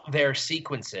out there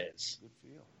sequences.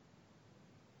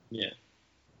 Yeah.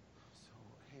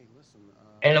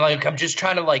 And I'm just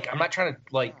trying to I'm not trying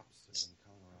to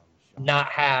not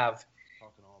have.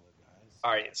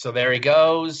 All right, so there he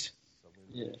goes.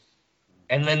 Yeah.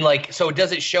 And then so it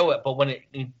doesn't show it,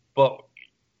 but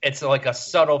it's like a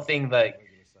subtle thing that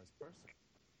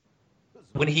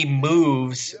when he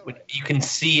moves, you can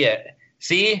see it.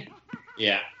 See?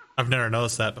 Yeah. I've never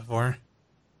noticed that before.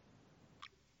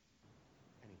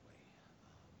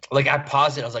 I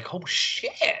paused it. I was like, "Oh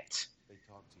shit!"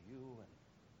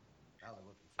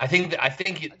 I think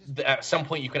at some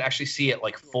point you can actually see it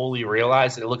fully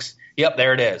realize it looks. Yep,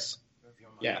 there it is.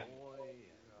 Yeah.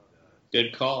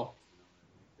 Good call.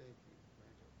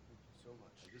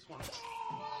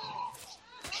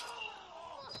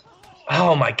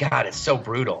 Oh my god, it's so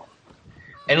brutal.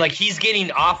 And he's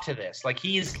getting off to this.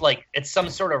 He's it's some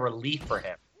sort of relief for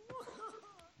him.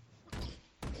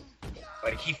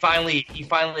 He finally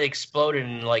exploded,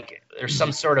 and there's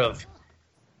some sort of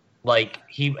like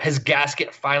his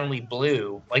gasket finally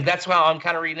blew. Like that's how I'm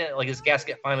kind of reading it. Like his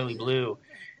gasket finally blew,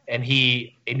 and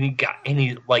he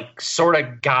like sort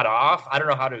of got off. I don't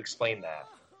know how to explain that.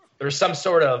 There's some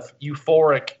sort of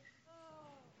euphoric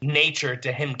nature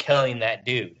to him killing that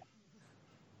dude.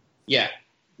 Yeah.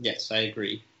 Yes, I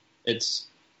agree. And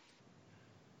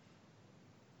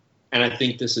I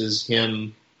think this is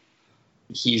him.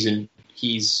 He's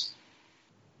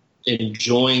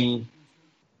enjoying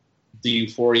the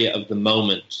euphoria of the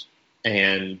moment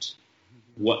and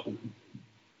what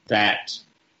that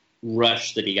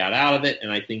rush that he got out of it.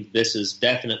 And I think this is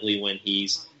definitely when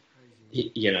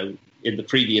in the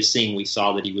previous scene, we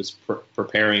saw that he was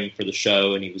preparing for the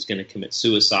show and he was going to commit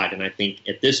suicide. And I think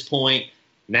at this point,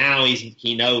 now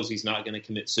he knows he's not going to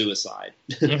commit suicide.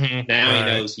 Mm-hmm. Now he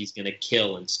knows he's going to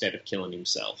kill instead of killing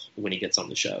himself when he gets on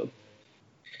the show.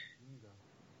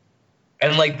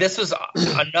 And like this was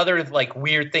another like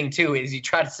weird thing too, is he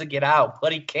tries to get out,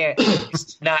 but he can't.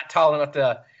 He's not tall enough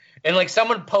to. And like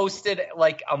someone posted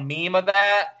like a meme of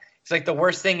that. It's like the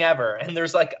worst thing ever. And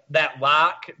there's like that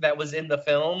lock that was in the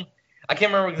film. I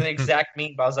can't remember the exact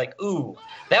meme, but I was like, ooh,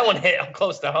 that one hit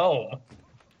close to home.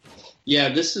 Yeah,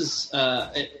 this is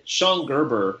Sean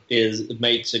Gerber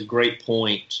makes a great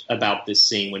point about this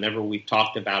scene. Whenever we've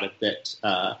talked about it,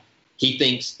 that he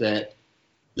thinks that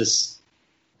the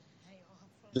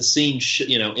scene,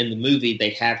 in the movie, they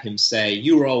have him say,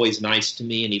 "You were always nice to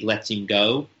me," and he lets him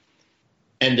go,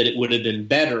 and that it would have been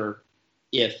better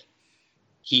if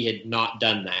he had not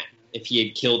done that, if he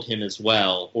had killed him as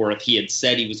well, or if he had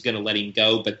said he was going to let him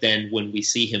go, but then when we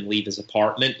see him leave his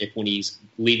apartment, when he's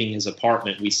leaving his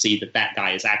apartment, we see that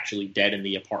guy is actually dead in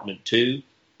the apartment too.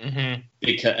 Mm-hmm.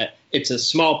 Because it's a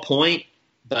small point,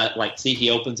 but like, see, he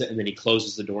opens it and then he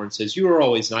closes the door and says, "You were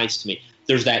always nice to me."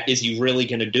 There's that, is he really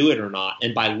going to do it or not?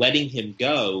 And by letting him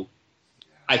go,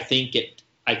 I think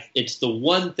it's the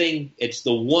one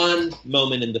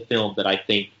moment in the film that I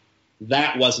think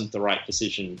that wasn't the right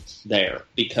decision there,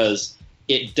 because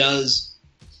it does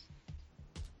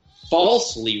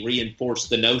falsely reinforce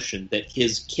the notion that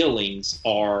his killings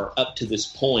are, up to this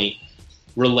point,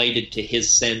 related to his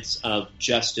sense of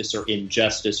justice or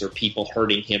injustice or people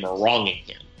hurting him or wronging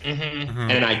him. Mm-hmm.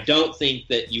 Mm-hmm. And I don't think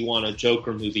that you want a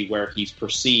Joker movie where he's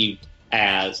perceived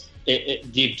as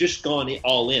you've just gone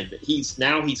all in. That he's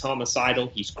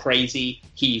homicidal, he's crazy,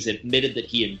 he's admitted that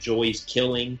he enjoys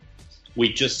killing.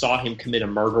 We just saw him commit a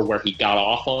murder where he got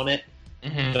off on it.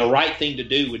 Mm-hmm. The right thing to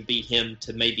do would be him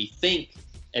to maybe think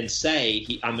and say,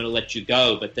 "I'm going to let you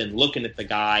go," but then looking at the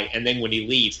guy, and then when he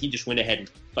leaves, he just went ahead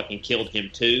and fucking killed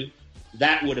him too.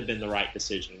 That would have been the right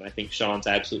decision, and I think Sean's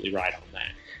absolutely right on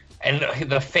that. And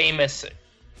the famous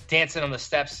dancing on the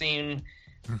steps scene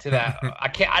to that,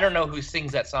 I don't know who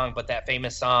sings that song, but that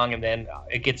famous song, and then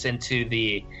it gets into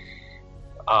the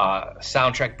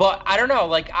soundtrack. But I don't know,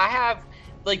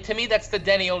 to me, that's the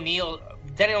Denny O'Neil.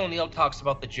 Denny O'Neil talks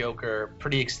about the Joker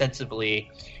pretty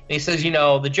extensively. And he says,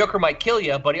 the Joker might kill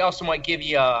you, but he also might give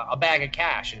you a bag of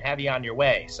cash and have you on your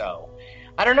way. So,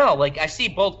 I don't know. I see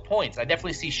both points. I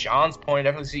definitely see Sean's point.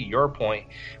 I definitely see your point.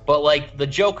 But, the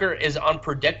Joker is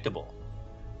unpredictable.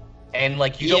 And,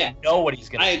 you don't know what he's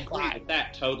going to do. I agree with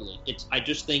that totally. I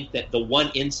just think that the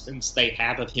one instance they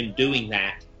have of him doing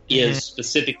that is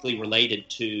specifically related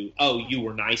to, "Oh, you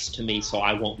were nice to me, so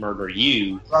I won't murder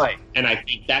you." Right. And I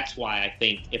think that's why I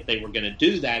think if they were going to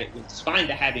do that, it was fine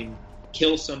to have him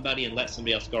kill somebody and let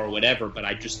somebody else go or whatever, but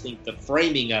I just think the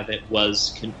framing of it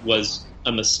was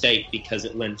a mistake, because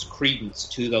it lends credence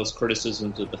to those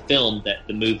criticisms of the film that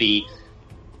the movie,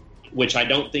 which I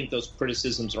don't think those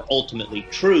criticisms are ultimately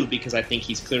true, because I think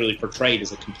he's clearly portrayed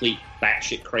as a complete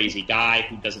batshit crazy guy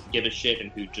who doesn't give a shit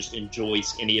and who just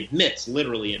enjoys, and he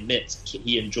literally admits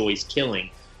he enjoys killing.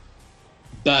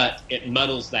 But it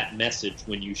muddles that message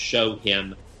when you show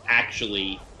him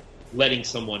actually letting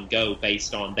someone go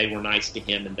based on they were nice to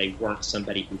him and they weren't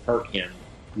somebody who hurt him,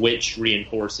 which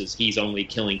reinforces he's only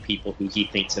killing people who he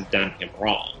thinks have done him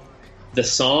wrong. The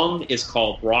song is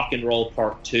called Rock and Roll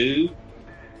Part 2,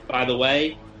 by the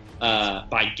way,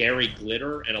 by Gary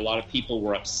Glitter, and a lot of people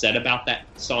were upset about that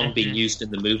song being used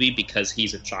in the movie because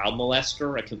he's a child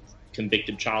molester, a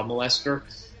convicted child molester.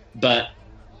 But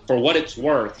for what it's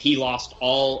worth, he lost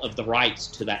all of the rights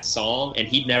to that song, and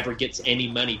he never gets any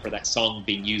money for that song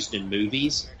being used in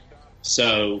movies.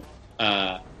 So,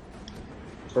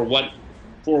 for what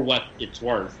it's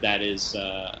worth, that is,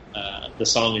 the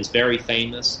song is very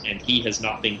famous, and he has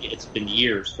not been. It's been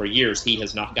years. For years, he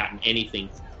has not gotten anything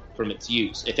from its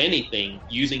use. If anything,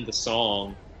 using the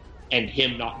song and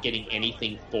him not getting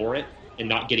anything for it and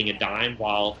not getting a dime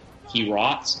while he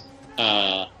rots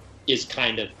is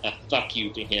kind of a fuck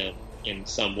you to him in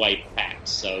some way,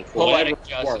 perhaps. So for Poetic whatever it's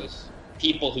justice. worth,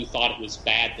 people who thought it was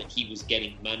bad that he was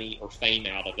getting money or fame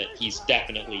out of it, he's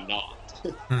definitely not.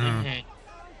 Mhm.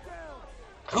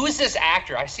 Who is this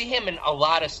actor? I see him in a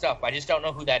lot of stuff. I just don't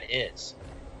know who that is.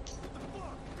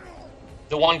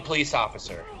 The one police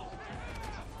officer.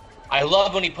 I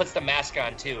love when he puts the mask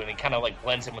on too, and he kind of like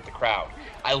blends in with the crowd.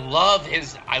 I love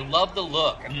the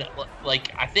look, and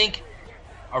like I think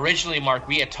originally, Mark,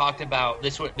 we had talked about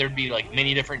this. There'd be like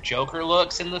many different Joker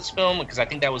looks in this film, because I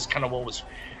think that was kind of what was,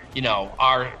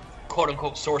 our quote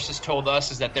unquote sources told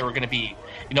us, is that there were going to be,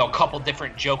 a couple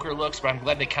different Joker looks. But I'm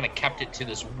glad they kind of kept it to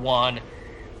this one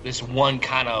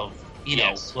kind of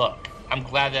Yes. look. I'm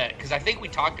glad that, because I think we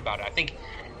talked about it.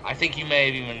 I think you may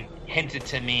have even hinted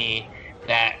to me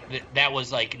that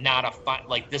was like not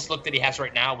like this look that he has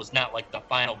right now was not like the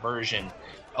final version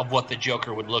of what the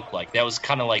Joker would look like. That was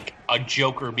kind of like a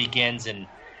Joker Begins, and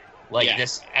like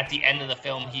this at the end of the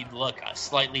film he'd look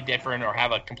slightly different or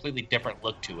have a completely different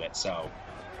look to it. So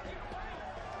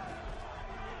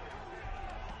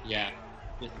Yeah.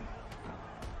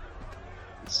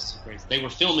 This is crazy. They were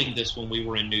filming this when we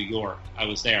were in New York. I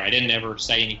was there. I didn't ever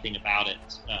say anything about it,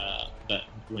 but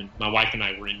when my wife and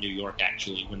I were in New York,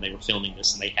 actually, when they were filming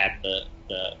this, and they had the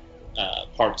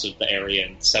parts of the area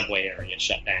and subway area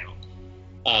shut down.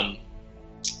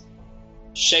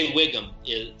 Shea Wiggum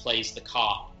plays the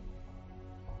cop.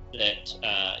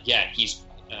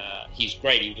 He's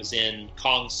great. He was in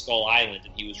Kong Skull Island,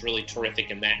 and he was really terrific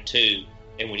in that too.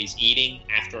 And when he's eating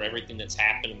after everything that's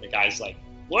happened, and the guy's like,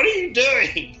 "What are you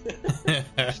doing?"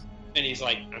 And he's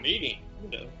like, "I'm eating."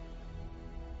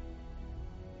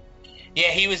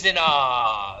 yeah, he was in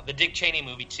the Dick Cheney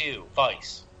movie too,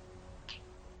 Vice.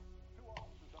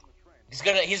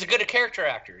 He's a good character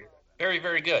actor. Very,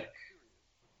 very good.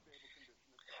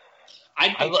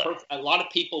 A lot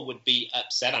of people would be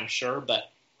upset, I'm sure,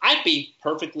 but I'd be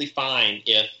perfectly fine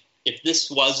if this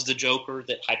was the Joker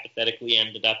that hypothetically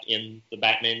ended up in the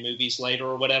Batman movies later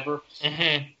or whatever.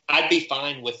 Mm-hmm. I'd be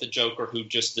fine with the Joker who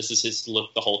just, this is his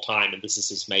look the whole time and this is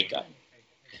his makeup.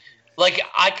 They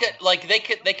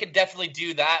could definitely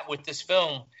do that with this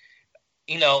film.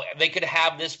 They could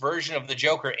have this version of the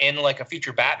Joker in like a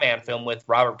future Batman film with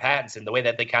Robert Pattinson, the way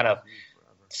that they kind of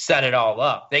set it all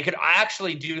up. They could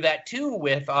actually do that too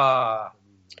with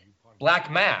Black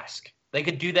Mask. They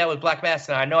could do that with Black Mask.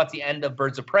 And I know at the end of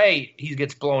Birds of Prey, he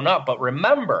gets blown up. But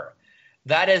remember,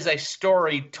 that is a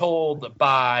story told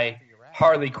by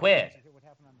Harley Quinn.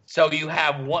 So you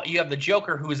have the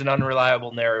Joker, who is an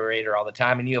unreliable narrator all the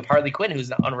time, and you have Harley Quinn, who's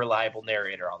an unreliable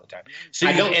narrator all the time. So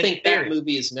I don't think that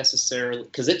movie is necessarily,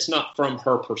 because it's not from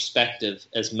her perspective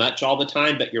as much all the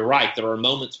time. But you're right; there are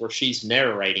moments where she's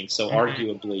narrating, so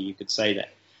arguably you could say that.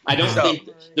 I don't think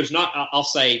there's not. I'll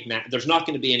say, Matt, there's not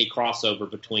going to be any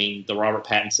crossover between the Robert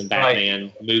Pattinson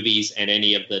Batman movies and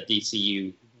any of the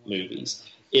DCU movies.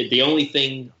 The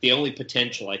only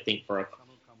potential I think for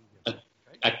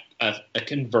a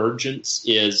convergence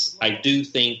is, I do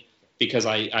think, because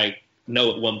I know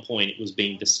at one point it was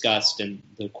being discussed and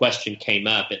the question came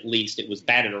up, at least it was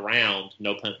batted around,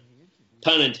 no pun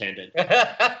intended,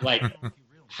 like,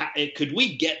 could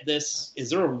we get this, is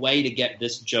there a way to get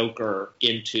this Joker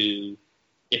into,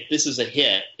 if this is a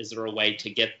hit, is there a way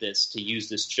to get this, to use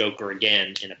this Joker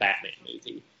again in a Batman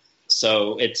movie?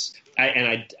 So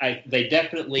they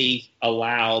definitely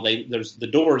allow, there's the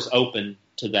doors open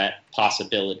to that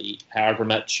possibility. However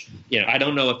much, I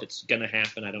don't know if it's going to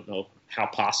happen. I don't know how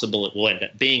possible it will end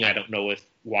up being. I don't know if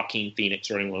Joaquin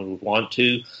Phoenix or anyone would want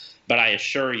to, but I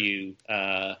assure you,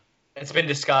 it's been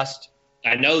discussed.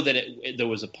 I know that there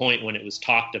was a point when it was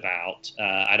talked about.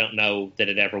 I don't know that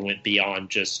it ever went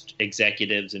beyond just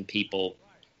executives and people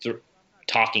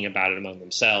talking about it among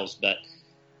themselves, but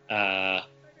and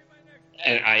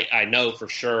I know for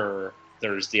sure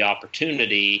there's the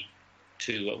opportunity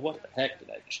to, what the heck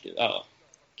did I just do? Oh,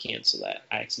 cancel that.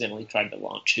 I accidentally tried to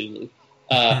launch Hulu.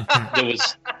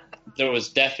 There was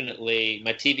definitely,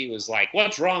 my TV was like,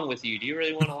 "What's wrong with you? Do you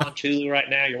really want to launch Hulu right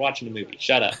now? You're watching a movie.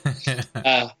 Shut up."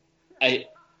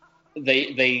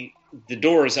 The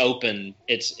door is open.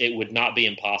 It would not be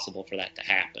impossible for that to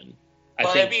happen.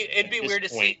 It'd be weird to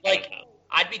see. Like,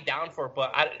 I'd be down for it,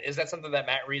 but is that something that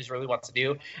Matt Reeves really wants to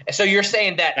do? So you're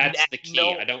saying that's the key.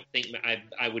 I don't think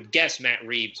I would guess Matt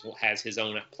Reeves has his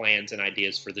own plans and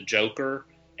ideas for the Joker,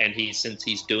 and since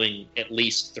he's doing at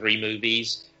least 3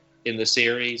 movies in the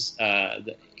series,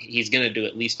 he's going to do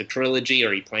at least a trilogy,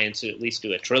 or he plans to at least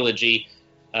do a trilogy.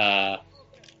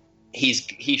 He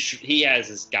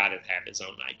has got to have his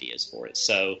own ideas for it.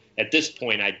 So at this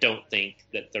point, I don't think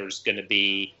that there's going to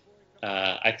be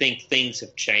I think things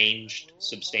have changed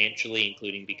substantially,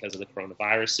 including because of the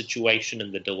coronavirus situation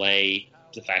and the delay,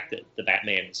 the fact that the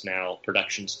Batman is now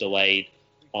production's delayed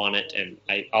on it. And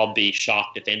I'll be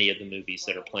shocked if any of the movies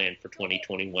that are planned for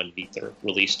 2021 meet their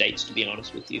release dates, to be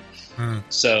honest with you.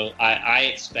 So I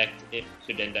expect it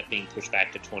could end up being pushed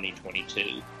back to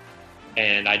 2022.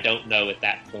 And I don't know at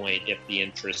that point if the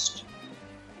interest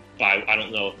I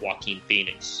don't know if Joaquin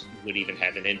Phoenix would even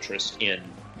have an interest in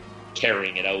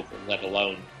carrying it over, let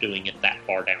alone doing it that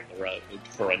far down the road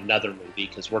for another movie,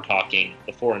 because we're talking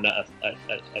before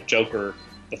a Joker,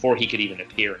 before he could even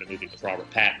appear in a movie with Robert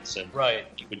Pattinson, right?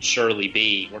 It would surely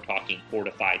be, we're talking 4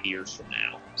 to 5 years from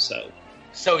now.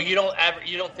 So you don't ever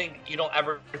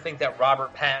think that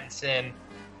Robert Pattinson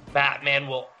Batman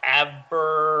will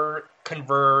ever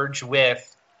converge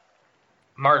with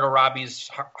Margot Robbie's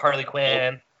Harley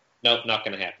Quinn? Nope, not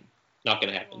going to happen. Not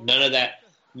going to happen. None of that.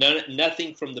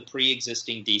 Nothing from the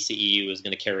pre-existing DCEU is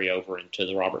going to carry over into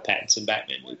the Robert Pattinson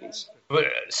Batman movies.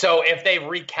 So if they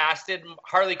recasted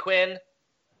Harley Quinn,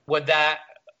 would that?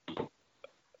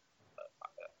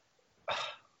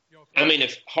 I mean,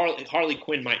 if Harley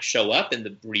Quinn might show up in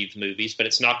the Reeves movies, but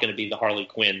it's not going to be the Harley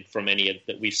Quinn from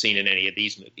that we've seen in any of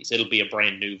these movies. It'll be a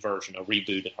brand new version, a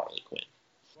reboot of Harley Quinn.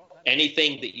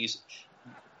 Anything that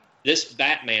this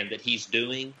Batman that he's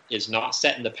doing is not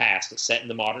set in the past. It's set in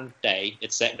the modern day.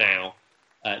 It's set now.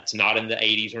 It's not in the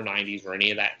 80s or 90s or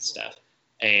any of that stuff.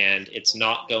 And it's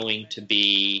not going to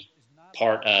be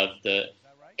part of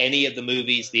any of the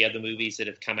movies, the other movies that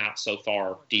have come out so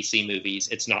far, DC movies.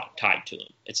 It's not tied to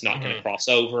them. It's not going to cross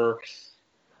over.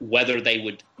 Whether they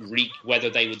would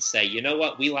say, you know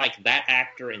what, we like that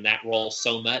actor in that role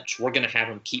so much, we're going to have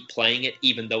him keep playing it,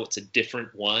 even though it's a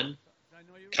different one.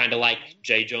 Kind of like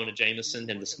J. Jonah Jameson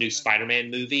in this new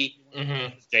Spider-Man movie.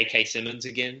 J.K. Simons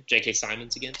again,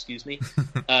 excuse me.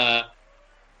 I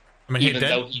mean,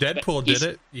 Deadpool did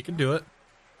it. You can do it.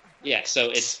 Yeah,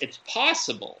 so it's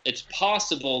possible. It's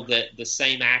possible that the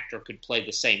same actor could play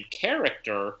the same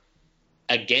character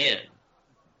again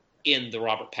in the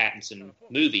Robert Pattinson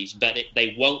movies, but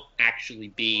they won't actually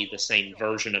be the same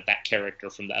version of that character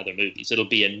from the other movies. It'll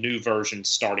be a new version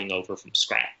starting over from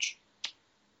scratch.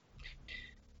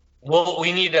 Well,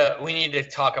 we need to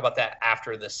talk about that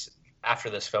after this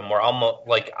film. We're almost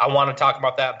I want to talk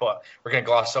about that, but we're going to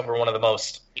gloss over one of the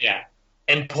most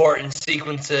important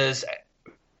sequences.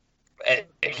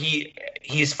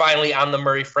 He's finally on the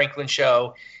Murray Franklin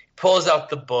show, pulls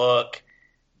out the book,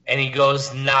 and he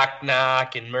goes knock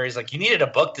knock, and Murray's like, "You needed a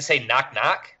book to say knock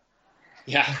knock?"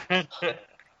 Yeah.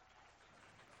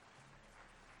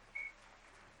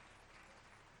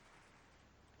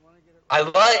 I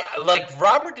like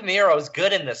Robert De Niro is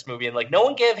good in this movie, and no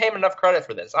one gave him enough credit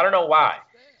for this. I don't know why.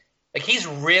 He's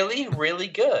really, really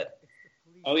good.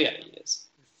 Oh yeah, he is.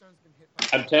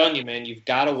 I'm telling you, man, you've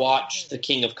got to watch The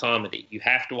King of Comedy. You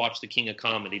have to watch The King of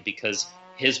Comedy because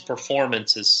his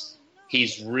performance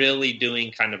he's really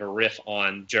doing kind of a riff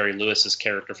on Jerry Lewis's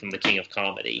character from The King of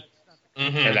Comedy.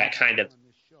 And that kind of,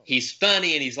 he's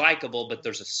funny and he's likable, but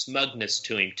there's a smugness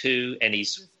to him too, and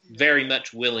he's very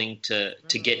much willing to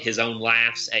get his own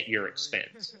laughs at your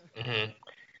expense.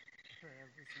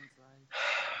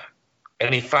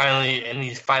 And he finally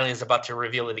is about to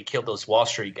reveal that he killed those Wall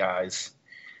Street guys.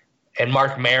 And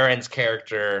Mark Maron's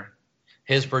character,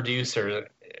 his producer,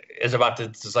 is about to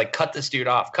just cut this dude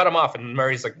off, cut him off, and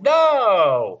Murray's like,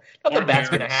 "No, nothing bad's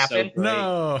gonna happen." So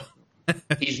no,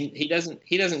 he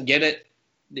doesn't get it.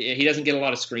 He doesn't get a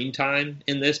lot of screen time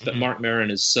in this, but Mark Maron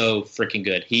is so freaking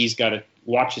good. He's got to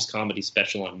watch his comedy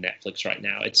special on Netflix right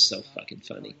now. It's so fucking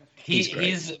funny. He's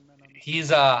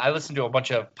I listen to a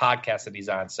bunch of podcasts that he's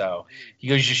on. So he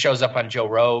just shows up on Joe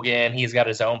Rogan. He's got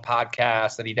his own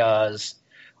podcast that he does.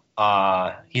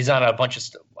 He's on a bunch of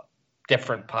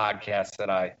different podcasts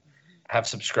that I have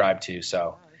subscribed to.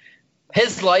 So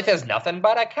his life is nothing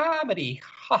but a comedy.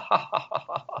 Let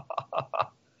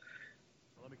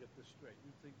me get this straight.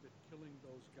 You think that killing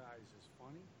those guys is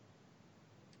funny?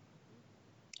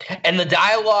 And the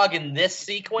dialogue in this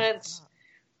sequence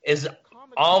is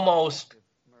almost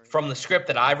from the script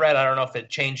that I've read. I don't know if it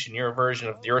changed in your version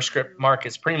of your script, Mark.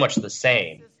 It's pretty much the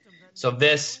same. So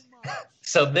this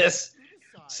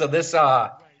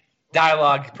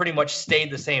dialogue pretty much stayed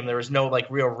the same. There was no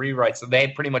real rewrites. So they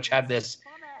pretty much had this.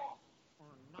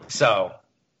 So.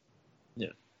 Yeah.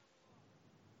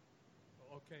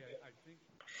 Okay, I think.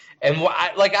 And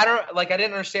I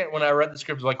didn't understand when I read the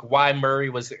script why Murray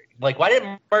was why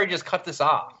didn't Murray just cut this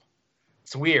off?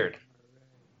 It's weird.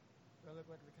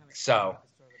 So.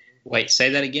 Wait, say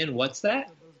that again. What's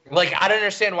that? I don't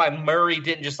understand why Murray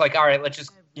didn't just all right, let's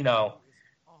just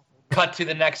cut to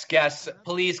the next guest.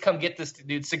 Police, come get this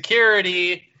dude.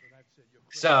 Security.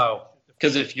 So,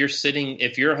 because if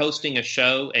you're hosting a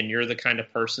show and you're the kind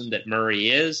of person that Murray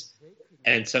is,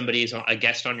 and somebody's a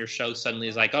guest on your show suddenly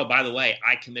is like, oh, by the way,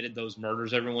 I committed those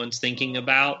murders everyone's thinking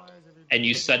about, and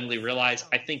you suddenly realize,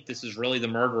 I think this is really the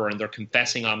murderer, and they're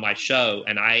confessing on my show,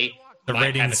 and I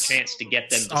might have a chance to get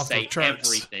them to say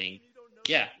everything.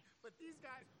 Yeah.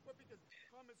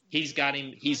 He's got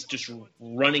him. He's just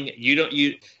running.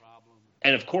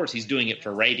 And of course he's doing it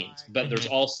for ratings, but there's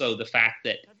also the fact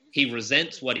that he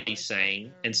resents what he's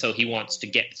saying, and so he wants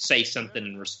to say something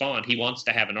and respond. He wants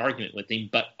to have an argument with him,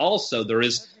 but also there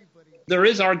is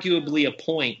arguably a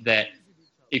point that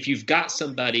if you've got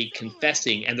somebody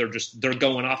confessing and they're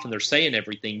going off and they're saying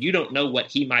everything, you don't know what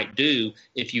he might do.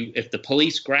 If the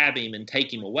police grab him and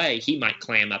take him away, he might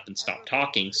clam up and stop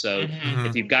talking. So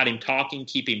if you've got him talking,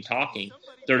 keep him talking.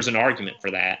 There's an argument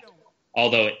for that.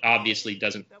 Although it obviously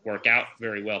doesn't work out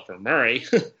very well for Murray.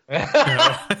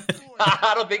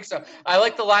 I don't think so. I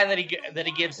like the line that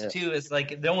he gives too. Is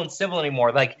like, no one's civil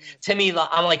anymore. Like, to me,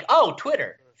 I'm like, oh,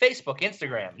 Twitter, Facebook,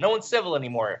 Instagram, no one's civil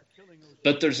anymore.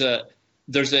 But there's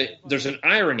an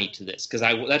irony to this, because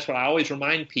that's what I always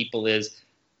remind people is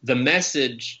the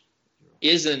message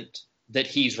isn't that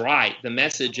he's right. The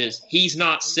message is he's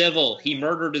not civil. He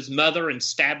murdered his mother and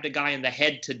stabbed a guy in the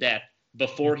head to death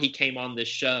before he came on this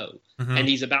show. And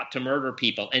he's about to murder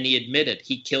people. And he admitted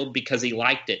he killed because he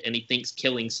liked it, and he thinks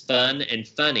killing's fun and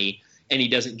funny, and he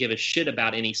doesn't give a shit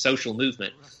about any social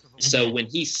movement. So when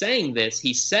he's saying this,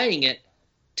 he's saying it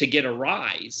to get a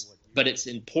rise. But it's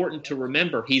important to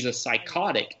remember he's a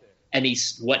psychotic, and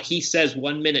what he says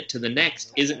 1 minute to the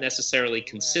next isn't necessarily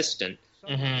consistent.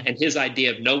 And his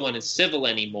idea of no one is civil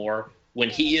anymore, when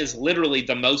he is literally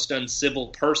the most uncivil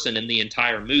person in the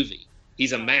entire movie.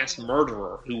 He's a mass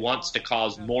murderer who wants to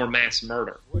cause more mass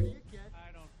murder.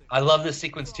 I love this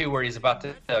sequence too, where he's about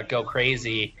to go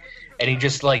crazy, and he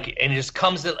just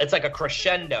comes. It's like a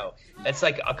crescendo. It's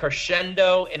like a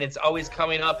crescendo, and it's always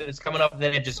coming up, and it's coming up, and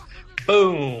then it just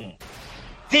boom.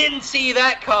 Didn't see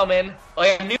that coming.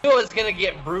 Like, I knew it was gonna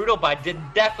get brutal, but I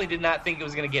definitely did not think it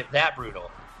was gonna get that brutal.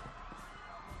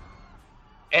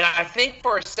 And I think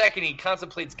for a second he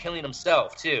contemplates killing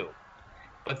himself too,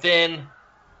 but then.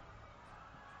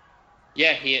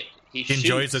 Yeah, he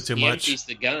enjoys it too much. He empties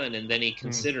the gun, and then he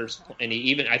considers, and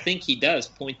I think he does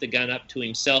point the gun up to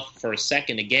himself for a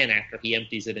second again after he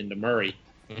empties it into Murray.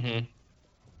 He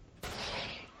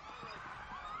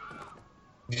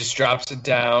just drops it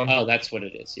down. Oh, that's what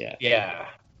it is, yeah. Yeah.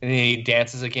 And then he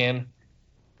dances again.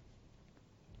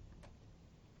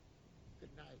 Good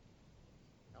night.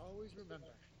 Always remember.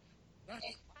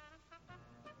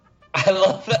 I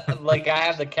love that. Like, I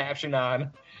have the caption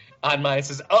on mine. It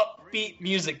says, upbeat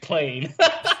music playing.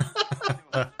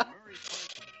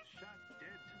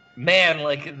 Man,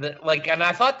 and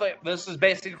I thought that this was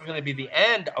basically going to be the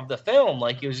end of the film.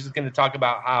 Like, he was just going to talk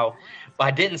about how, but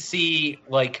I didn't see,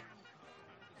 like,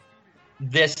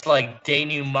 this, like,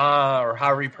 denouement, or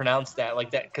however you pronounce that,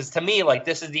 like that. Because to me, like,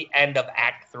 this is the end of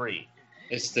Act 3.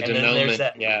 It's the denouement,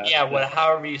 yeah. Yeah,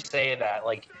 however you say that.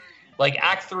 Like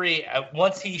Act 3,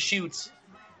 once he shoots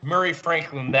Murray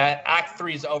Franklin, that Act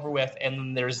 3 is over with, and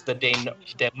then there's the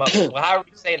well, how do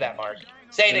you say that, Mark?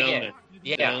 Say it again.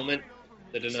 Yeah.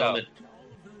 The denouement.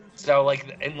 So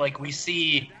we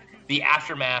see the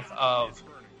aftermath of.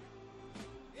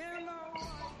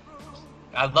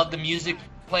 I love the music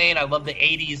playing. I love the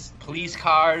 '80s police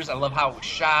cars. I love how it was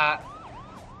shot.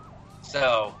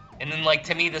 So, and then, like,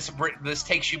 to me, this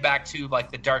takes you back to, like,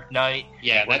 the Dark Knight.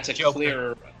 Yeah, that's a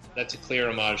clear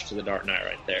homage to the Dark Knight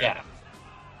right there. Yeah.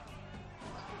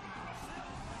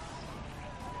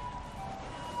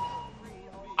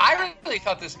 I really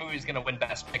thought this movie was going to win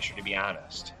Best Picture, to be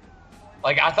honest.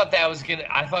 Like, I thought that was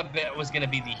gonna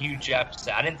be the huge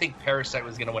upset. I didn't think Parasite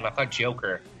was gonna win. I thought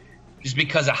Joker, just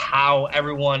because of how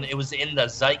it was in the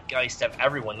zeitgeist of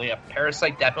everyone. Yeah,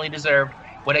 Parasite definitely deserved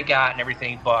what it got and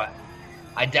everything, but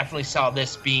I definitely saw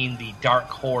this being the dark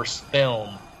horse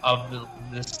film of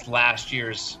this last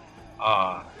year's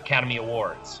Academy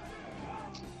Awards.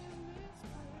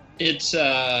 It's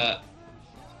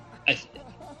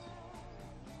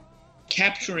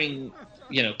capturing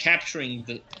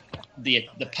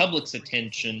the public's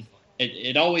attention.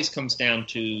 It always comes down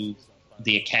to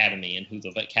the Academy and who the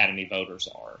Academy voters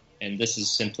are, and this is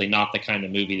simply not the kind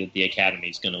of movie that the Academy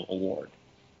is going to award,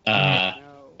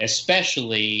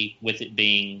 especially with it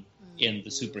being in the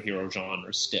superhero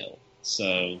genre still.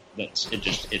 So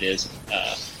it is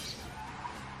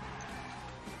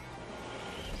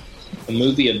a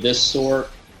movie of this sort.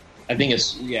 I think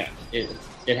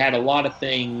it had a lot of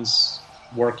things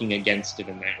working against it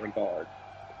in that regard.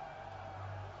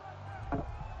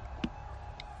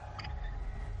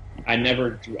 I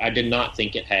did not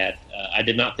think it had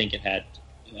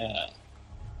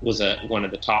was one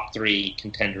of the top 3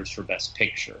 contenders for Best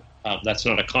Picture. That's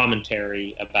not a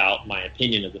commentary about my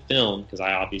opinion of the film, because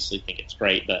I obviously think it's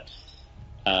great, but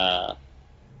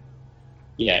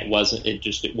it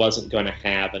wasn't going to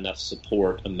have enough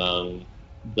support among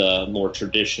the more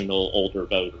traditional older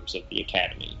voters of the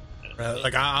Academy.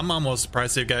 Like, I'm almost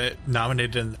surprised they got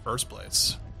nominated in the first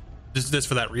place, just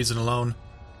for that reason alone.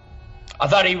 I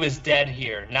thought he was dead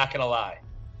here, not gonna lie.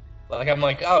 Like, I'm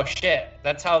like, oh shit,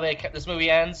 that's how this movie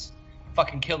ends?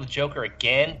 Fucking kill the Joker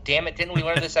again? Damn it, didn't we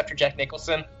learn this after Jack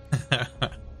Nicholson?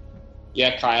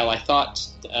 Yeah, Kyle, I thought,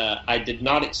 I did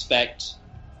not expect,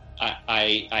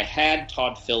 I had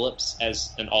Todd Phillips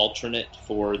as an alternate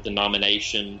for the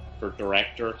nomination for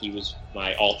director. He was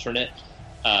my alternate.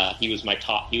 He was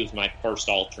my first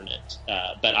alternate.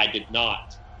 But I did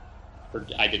not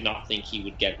think he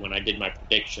would get, when I did my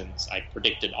predictions, I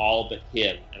predicted all but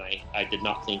him, and I did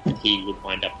not think that he would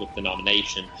wind up with the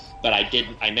nomination. But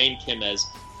I named him as,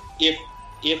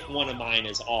 if one of mine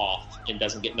is off and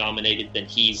doesn't get nominated, then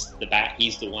he's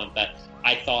the one. But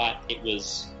I thought it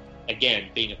was, again,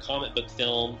 being a comic book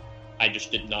film, I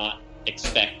just did not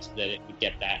expect that it would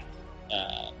get that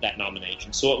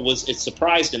nomination. So it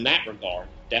surprised in that regard,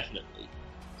 definitely.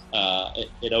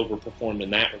 It overperformed in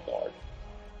that regard.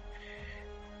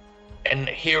 And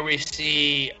here we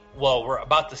see, we're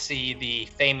about to see the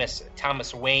famous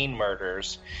Thomas Wayne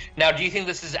murders. Now, do you think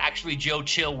this is actually Joe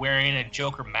Chill wearing a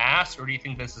Joker mask, or do you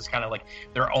think this is kind of like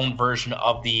their own version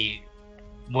of the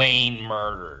Wayne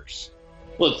murders?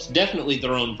 Well, it's definitely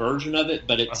their own version of it,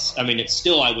 but it's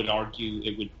still, I would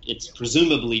argue, it's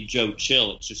presumably Joe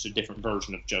Chill. It's just a different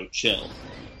version of Joe Chill.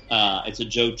 It's a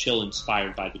Joe Chill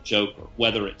inspired by the Joker.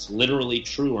 Whether it's literally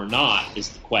true or not is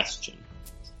the question.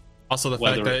 Also, the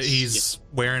fact that he's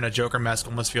wearing a Joker mask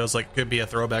almost feels like it could be a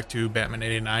throwback to Batman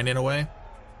 89 in a way.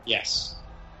 Yes,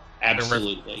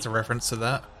 absolutely. It's a reference to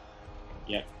that.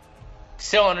 Yeah.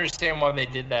 Still understand why they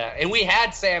did that. And we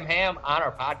had Sam Hamm on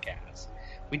our podcast.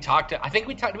 Did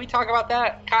we talk about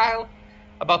that, Kyle?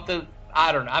 About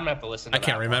I don't know. I'm going to have to listen to that. I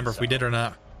can't remember if we did or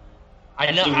not.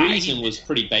 I know. The reason was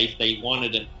pretty basic. They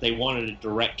wanted a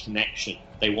direct connection.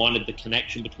 They wanted the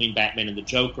connection between Batman and the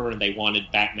Joker, and they wanted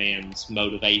Batman's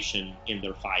motivation in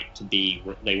their fight to be.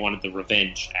 They wanted the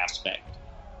revenge aspect.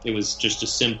 It was just a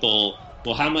simple.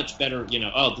 Well, how much better?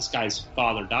 This guy's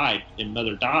father died and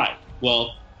mother died.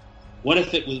 Well, what if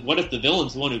the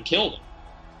villain's the one who killed him?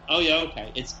 Oh yeah,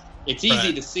 okay. It's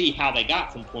easy to see how they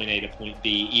got from point A to point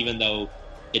B, even though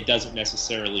it doesn't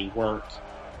necessarily work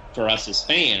for us as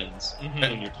fans. Mm-hmm.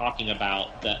 When you're talking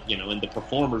about that, and the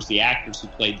performers, the actors who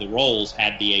played the roles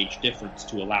had the age difference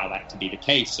to allow that to be the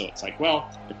case. So it's like, well,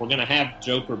 if we're going to have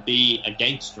Joker be a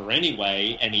gangster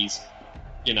anyway, and he's,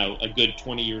 a good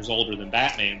 20 years older than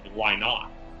Batman, then why not?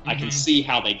 Mm-hmm. I can see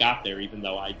how they got there, even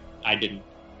though I didn't.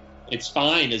 It's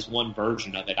fine as one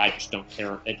version of it. I just don't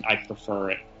care. I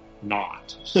prefer it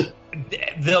not.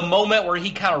 The moment where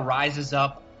he kind of rises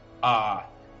up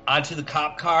onto the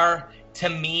cop car, to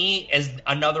me, is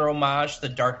another homage to The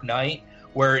Dark Knight,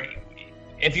 where,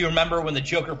 if you remember, when the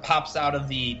Joker pops out of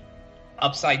the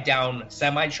upside down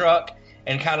semi truck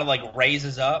and kind of like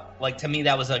raises up, like, to me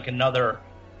that was like another.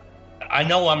 I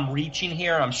know I'm reaching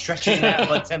here, I'm stretching that,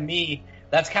 but to me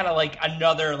that's kind of like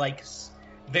another, like,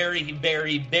 very,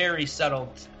 very, very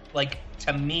subtle, like,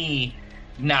 to me,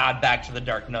 nod back to The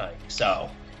Dark Knight. So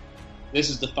this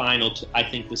is the final. I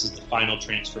think this is the final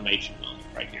transformation moment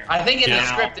right here. I think in the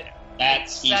script.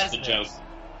 He's the Joker.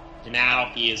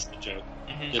 Now he is the Joker.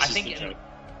 Mm-hmm. This is the Joker.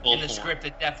 In the script,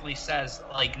 it definitely says,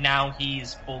 like, now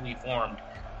he's fully formed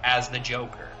as the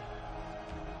Joker.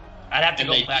 I'd have to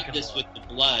go back and this with the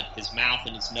blood, his mouth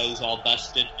and his nose all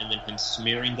busted, and then him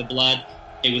smearing the blood.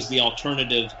 It was the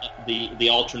alternative, the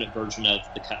alternate version of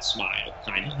the cut smile,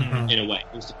 kind of, Mm-hmm. in a way.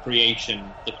 It was the creation,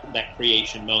 that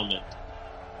creation moment,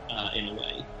 in a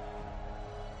way.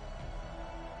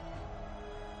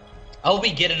 I hope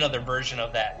we get another version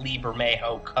of that Lee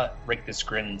Bermejo cut Rick the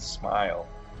Scrin smile.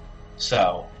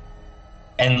 So,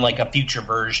 and like a future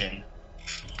version.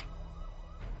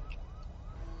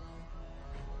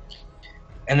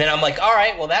 And then I'm like, all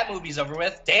right, well, that movie's over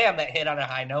with. Damn, that hit on a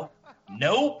high note.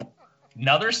 Nope.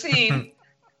 Another scene.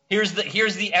 Here's the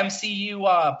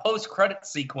MCU post-credit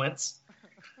sequence.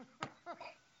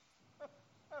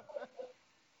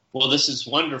 Well, this is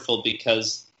wonderful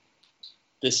because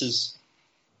this is.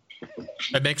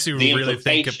 It makes you really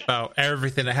think about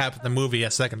everything that happened in the movie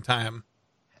a second time.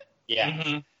 Yeah.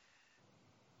 Mm-hmm.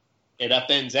 It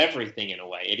upends everything in a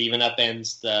way. It even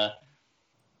upends the...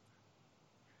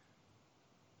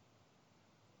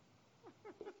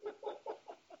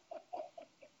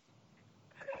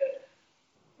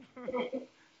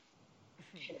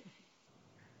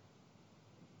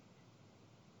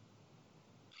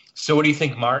 So what do you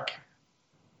think, Mark?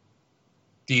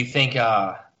 Do you think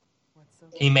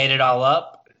he made it all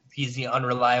up? He's the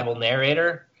unreliable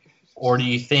narrator? Or do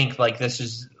you think like this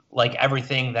is like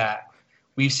everything that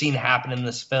we've seen happen in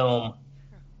this film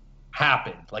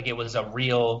happened? Like it was a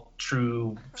real,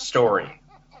 true story?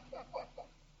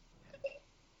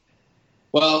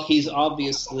 Well, he's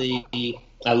obviously...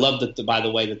 I love that, by the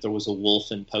way, that there was a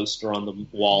Wolfen poster on the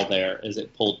wall there as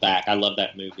it pulled back. I love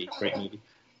that movie. Great movie.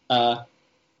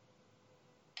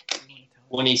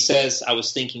 When he says, I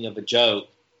was thinking of a joke,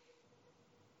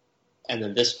 and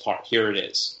then this part, here it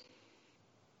is.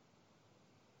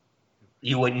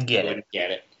 You wouldn't get it.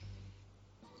 Get it.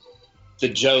 The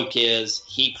joke is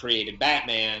he created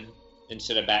Batman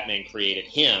instead of Batman created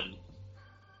him.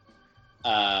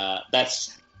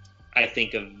 That's, I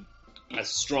think, a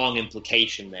strong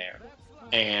implication there.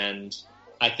 And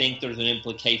I think there's an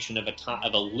implication of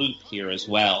a loop here as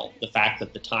well. The fact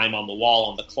that the time on the wall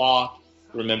on the clock,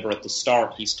 remember at the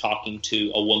start, he's talking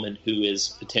to a woman who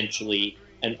is potentially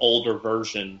an older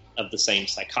version of the same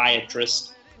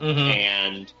psychiatrist. Mm-hmm.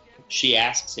 And she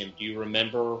asks him, do you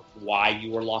remember why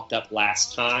you were locked up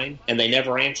last time? And they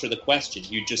never answer the question.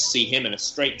 You just see him in a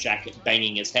straitjacket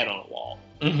banging his head on a wall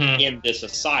in this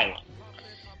asylum.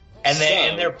 And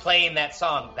they're playing that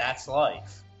song, That's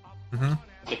Life. Mm-hmm.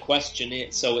 The question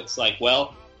is, so it's like,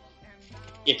 well,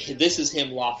 if this is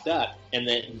him locked up, and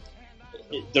then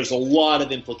there's a lot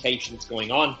of implications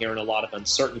going on here and a lot of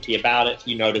uncertainty about it.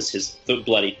 You notice his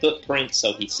bloody footprints,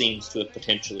 so he seems to have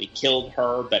potentially killed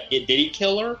her. But did he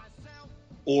kill her?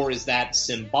 Or is that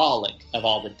symbolic of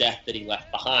all the death that he left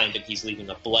behind and he's leaving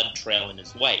a blood trail in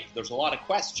his wake? There's a lot of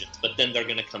questions, but then they're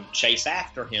going to come chase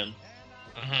after him.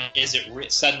 Mm-hmm. Is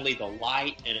it suddenly the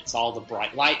light and it's all the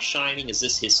bright light shining? Is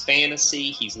this his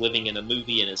fantasy? He's living in a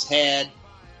movie in his head.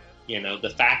 You know, the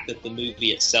fact that the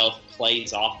movie itself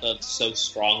plays off of so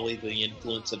strongly the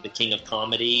influence of The King of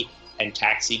Comedy and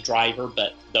Taxi Driver,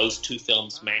 but those two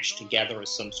films mashed together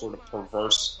as some sort of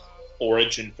perverse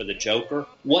origin for the Joker.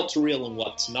 What's real and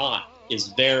what's not is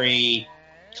very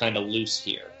kind of loose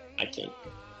here, I think.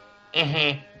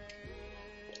 Mm-hmm.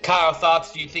 Kyle,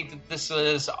 thoughts? Do you think that this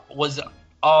was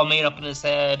all made up in his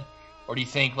head? Or do you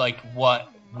think, like, what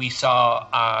we saw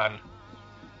on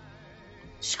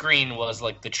screen was,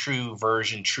 like, the true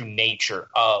version, true nature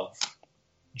of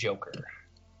Joker?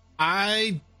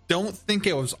 I don't think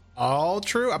it was all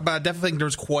true, but I definitely think there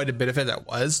was quite a bit of it that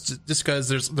was, just because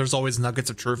there's always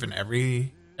nuggets of truth in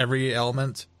every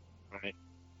element. Right.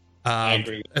 I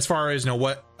agree. As far as, you know,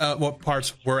 what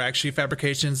parts were actually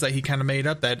fabrications that he kind of made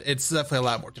up, that it's definitely a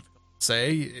lot more difficult to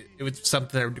say. It was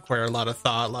something that would require a lot of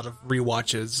thought, a lot of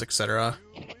rewatches, etc.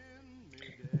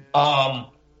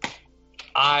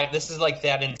 This is like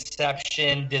that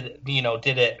Inception. Did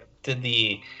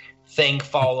the thing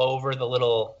fall over the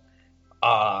little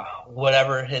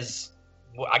whatever his,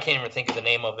 I can't even think of the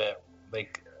name of it,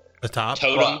 like the top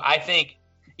totem? Well, I think,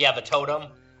 yeah, the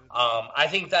totem. I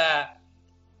think that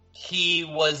he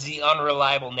was the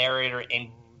unreliable narrator in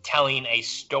telling a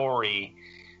story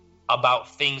about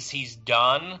things he's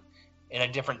done in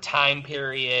a different time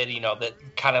period, you know, that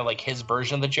kind of like his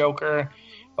version of the Joker.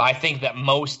 But I think that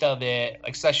most of it,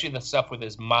 especially the stuff with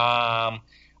his mom,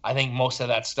 I think most of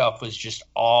that stuff was just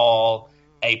all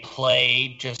a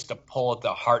play just to pull at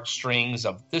the heartstrings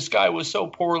of this guy was so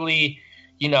poorly,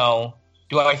 you know.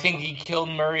 Do I think he killed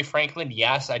Murray Franklin?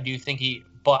 Yes, I do think he,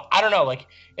 but I don't know, like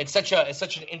it's such an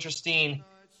interesting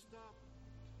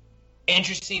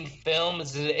film.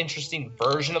 It's an interesting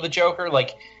version of the Joker.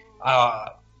 Like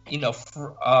you know,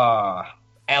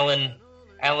 Alan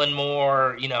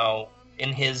Moore, you know,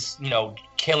 in his, you know,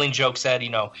 Killing Joke said, you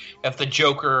know, if the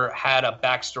Joker had a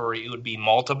backstory, it would be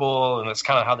multiple, and that's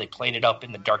kind of how they played it up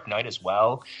in The Dark Knight as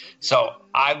well. So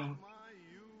I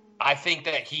think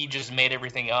that he just made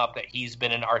everything up, that he's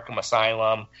been in Arkham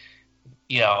Asylum,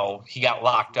 you know, he got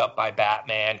locked up by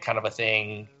Batman, kind of a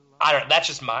thing. I don't know, that's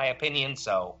just my opinion,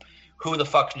 so who the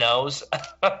fuck knows?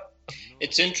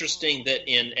 It's interesting that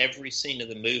in every scene of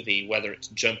the movie, whether it's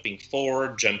jumping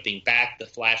forward, jumping back, the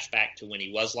flashback to when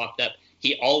he was locked up,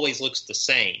 he always looks the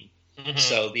same. Mm-hmm.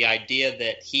 So the idea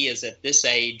that he is at this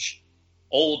age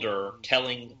older,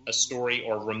 telling a story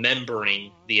or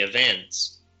remembering the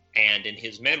events, and in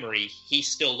his memory, he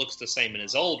still looks the same and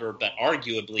is older, but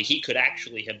arguably he could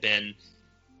actually have been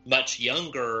much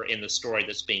younger in the story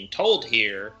that's being told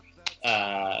here.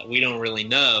 We don't really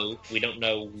know. We don't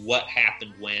know what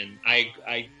happened when.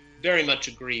 I very much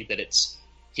agree that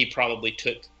he probably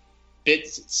took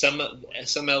bits. Some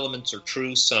elements are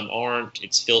true, some aren't.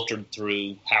 It's filtered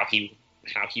through how he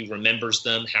remembers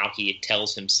them, how he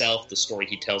tells himself, the story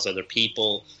he tells other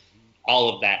people.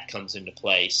 All of that comes into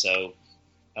play. So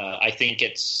I think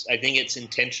it's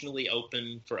intentionally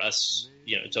open for us.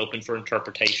 It's open for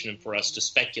interpretation and for us to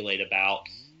speculate about,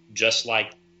 just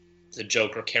like the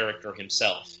Joker character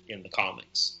himself in the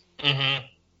comics. Mm-hmm.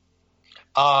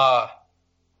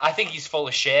 I think he's full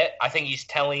of shit. I think he's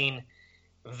telling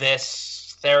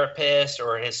this therapist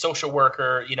or his social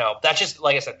worker, that's just,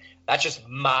 like I said, that's just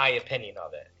my opinion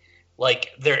of it. Like,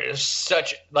 there is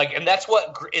such, like, and that's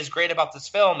what is great about this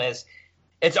film is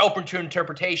it's open to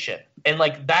interpretation. And,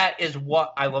 like, that is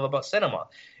what I love about cinema.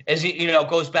 Is, it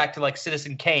goes back to, like,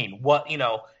 Citizen Kane. What,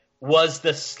 was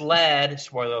the sled,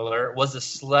 spoiler alert,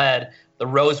 the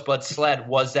Rosebud sled,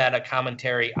 was that a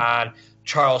commentary on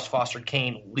Charles Foster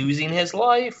Kane losing his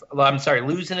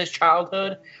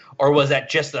childhood? Or was that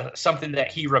just something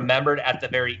that he remembered at the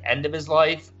very end of his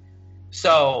life?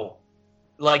 So,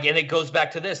 like, and it goes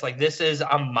back to this. Like, this is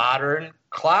a modern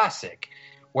classic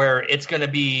where it's going to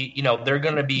be, they're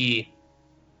going to be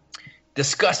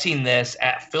discussing this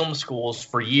at film schools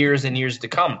for years and years to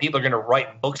come. People are going to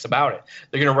write books about it.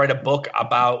 They're going to write a book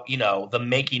about, the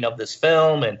making of this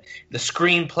film and the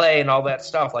screenplay and all that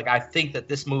stuff. Like, I think that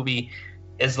this movie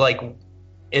is a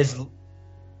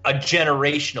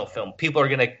generational film. People are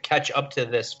going to catch up to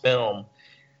this film,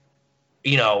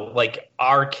 like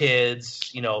our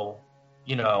kids,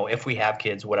 if we have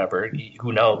kids, whatever,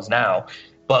 who knows now.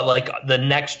 But, like, the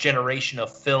next generation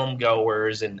of film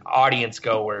goers and audience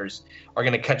goers are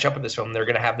going to catch up with this film. They're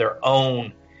going to have their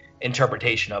own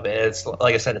interpretation of it. It's,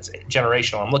 like I said, it's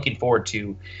generational. I'm looking forward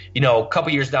to, a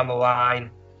couple years down the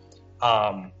line.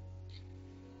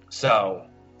 So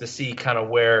to see kind of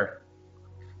where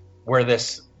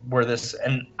this,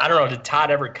 and I don't know, did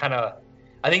Todd ever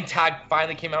I think Todd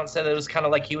finally came out and said that it was kind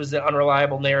of like he was the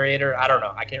unreliable narrator. I don't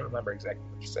know. I can't remember exactly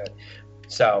what he said.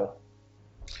 So.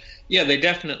 Yeah, they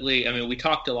definitely. I mean, we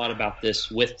talked a lot about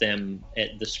this with them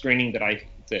at the screening that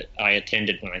I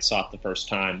attended when I saw it the first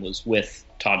time was with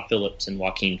Todd Phillips and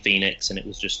Joaquin Phoenix, and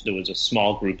there was a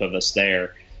small group of us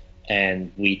there,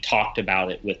 and we talked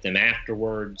about it with them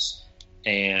afterwards,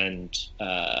 and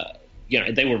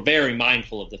they were very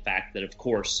mindful of the fact that, of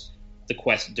course,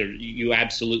 you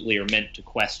absolutely are meant to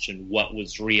question what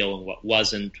was real and what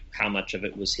wasn't, how much of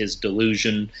it was his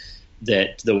delusion.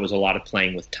 That there was a lot of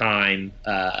playing with time,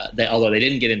 although they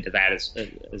didn't get into that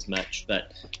as much.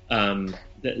 But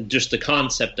just the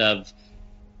concept of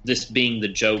this being the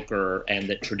Joker, and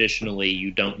that traditionally you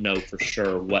don't know for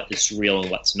sure what is real and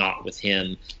what's not with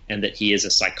him, and that he is a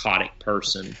psychotic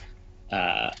person,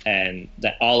 and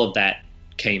that all of that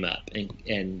came up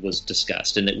and was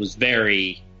discussed. And it was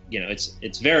very,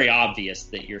 it's very obvious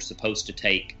that you're supposed to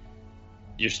take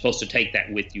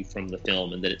that with you from the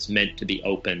film, and that it's meant to be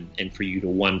open and for you to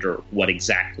wonder what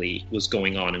exactly was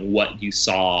going on and what you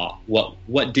saw, what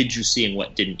did you see and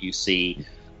what didn't you see,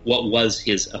 what was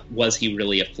he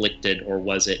really afflicted, or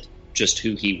was it just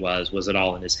who he was it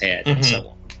all in his head, and so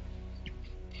on.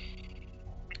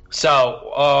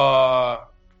 So,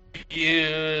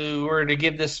 you were to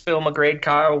give this film a grade,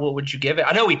 Kyle, what would you give it?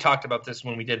 I know we talked about this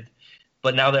when we did,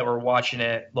 but now that we're watching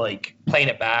it, like, playing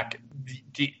it back,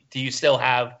 do you still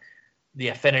have the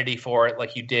affinity for it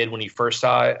like you did when you first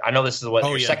saw it? I know this is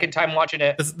your second time watching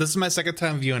it. This is my second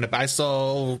time viewing it, but I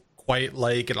still quite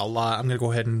like it a lot. I'm going to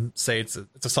go ahead and say it's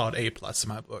a solid A+ in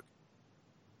my book.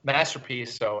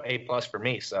 Masterpiece, so A+ for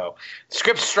me. So the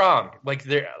script's strong.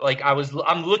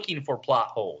 I'm looking for plot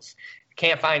holes.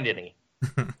 Can't find any.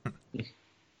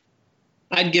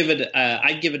 I'd give it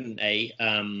an A.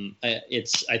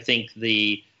 I think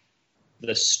the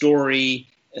story.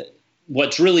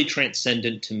 What's really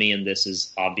transcendent to me in this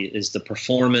is the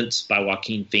performance by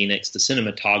Joaquin Phoenix, the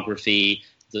cinematography,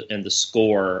 and the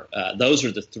score. Those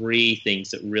are the three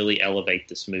things that really elevate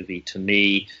this movie to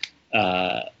me.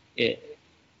 I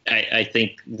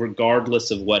think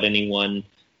regardless of what anyone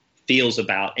feels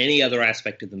about any other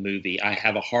aspect of the movie, I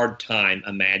have a hard time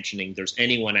imagining there's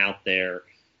anyone out there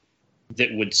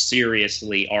that would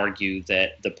seriously argue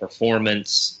that the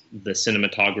performance, the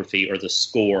cinematography, or the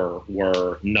score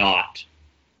were not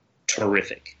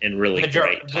terrific and really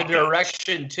great. The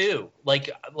direction too, like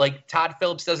Todd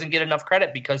Phillips doesn't get enough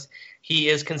credit because he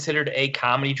is considered a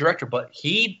comedy director, but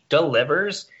he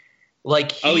delivers.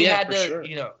 Like he had to, sure.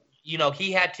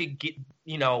 He had to get,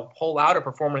 pull out a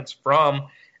performance from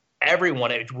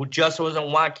everyone. It just wasn't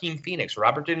Joaquin Phoenix.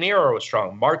 Robert De Niro was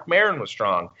strong. Mark Maron was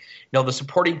strong. The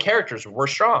supporting characters were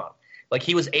strong. Like,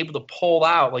 he was able to pull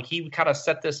out. Like, he kind of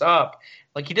set this up.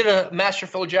 Like, he did a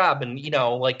masterful job. And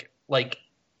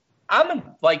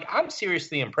I'm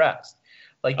seriously impressed.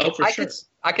 Like,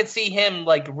 I could see him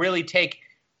like really take,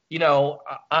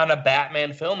 on a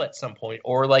Batman film at some point,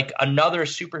 or like another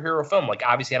superhero film. Like,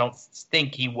 obviously, I don't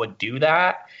think he would do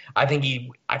that. I think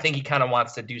he kind of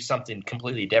wants to do something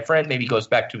completely different. Maybe he goes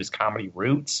back to his comedy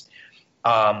roots.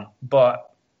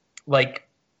 But like,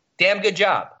 damn good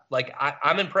job. Like,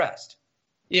 I'm impressed.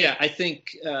 Yeah, I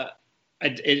think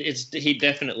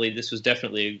this was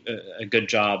definitely a good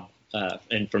job.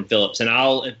 And from Phillips, and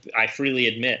I freely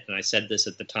admit, and I said this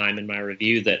at the time in my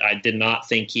review, that I did not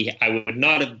think I would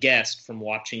not have guessed from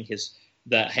watching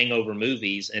the Hangover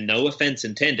movies, and no offense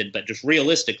intended, but just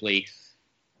realistically,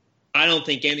 I don't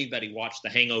think anybody watched the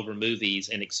Hangover movies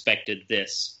and expected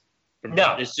this.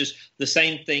 No, it's just the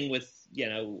same thing with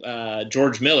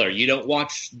George Miller. You don't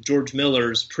watch George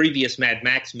Miller's previous Mad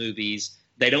Max movies.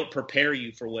 They don't prepare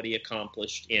you for what he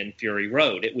accomplished in Fury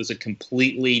Road. It was a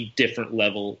completely different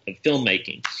level of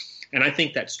filmmaking. And I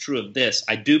think that's true of this.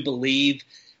 I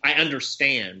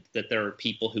understand that there are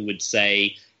people who would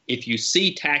say, if you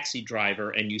see Taxi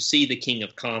Driver and you see The King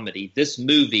of Comedy, this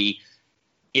movie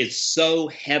is so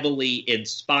heavily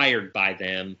inspired by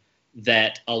them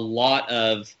that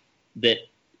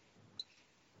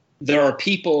there are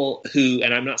people who,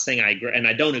 and I'm not saying I agree, and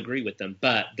I don't agree with them,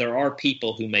 but there are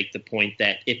people who make the point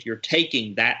that if you're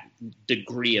taking that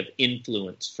degree of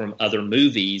influence from other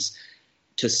movies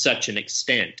to such an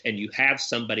extent, and you have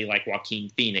somebody like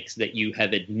Joaquin Phoenix that you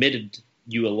have admitted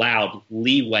you allowed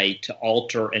leeway to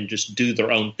alter and just do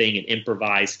their own thing and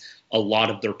improvise a lot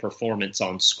of their performance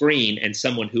on screen, and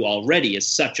someone who already is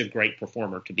such a great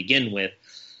performer to begin with,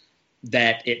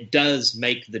 that it does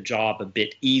make the job a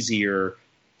bit easier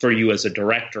for you as a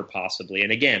director, possibly.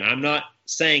 And again, I'm not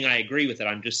saying I agree with it.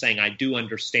 I'm just saying I do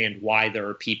understand why there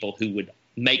are people who would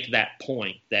make that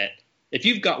point, that if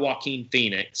you've got Joaquin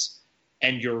Phoenix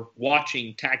and you're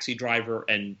watching Taxi Driver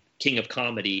and King of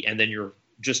Comedy, and then you're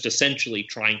just essentially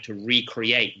trying to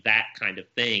recreate that kind of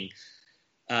thing,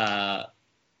 that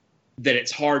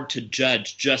it's hard to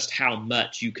judge just how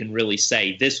much you can really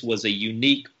say this was a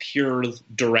unique, pure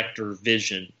director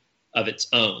vision of its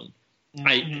own.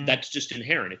 That's just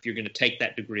inherent. If you're going to take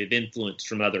that degree of influence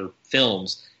from other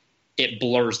films, it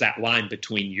blurs that line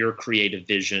between your creative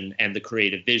vision and the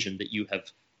creative vision that you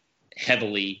have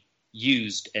heavily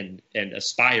used and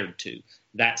aspired to.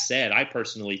 That said, I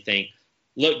personally think,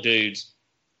 look, dudes,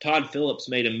 Todd Phillips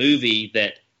made a movie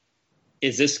that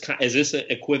is this an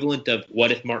equivalent of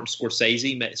what if Martin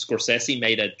Scorsese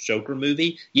made a Joker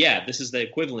movie? Yeah, this is the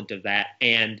equivalent of that,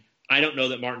 and I don't know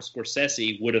that Martin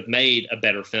Scorsese would have made a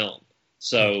better film.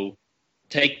 So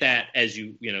take that as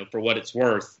for what it's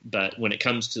worth. But when it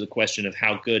comes to the question of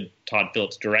how good Todd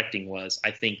Phillips' directing was,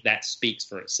 I think that speaks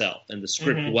for itself. And the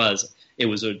script was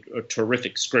a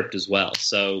terrific script as well.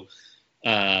 So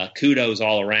kudos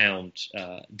all around.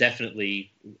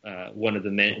 Definitely one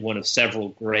of several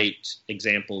great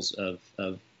examples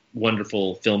of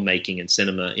wonderful filmmaking and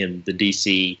cinema in the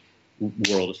DC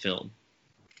world of film.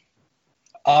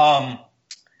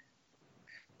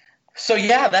 So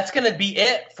yeah, that's going to be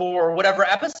it for whatever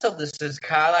episode this is,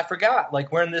 Kyle. I forgot.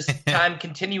 Like, we're in this time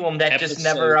continuum that just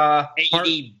never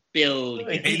 80 billion.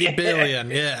 80 billion,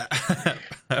 yeah.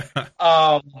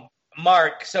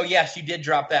 Mark, so yes, you did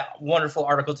drop that wonderful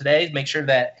article today. Make sure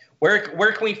that where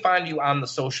can we find you on the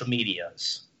social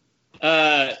medias?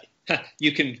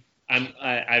 You can.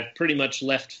 I've pretty much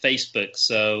left Facebook,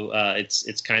 so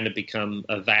it's kind of become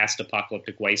a vast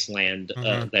apocalyptic wasteland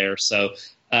there. So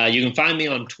you can find me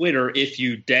on Twitter if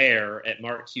you dare at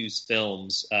Mark Hughes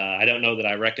Films. I don't know that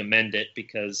I recommend it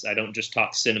because I don't just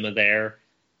talk cinema there.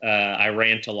 I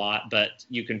rant a lot, but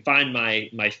you can find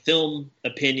my film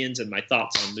opinions and my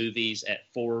thoughts on movies at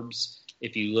Forbes.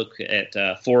 If you look at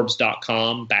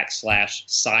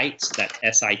Forbes.com/sites,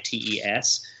 that's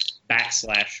SITES.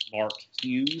 /Mark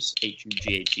Hughes,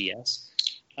 HUGHES.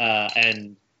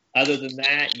 And other than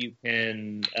that, you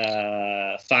can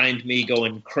find me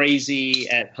going crazy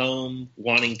at home,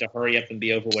 wanting to hurry up and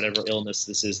be over whatever illness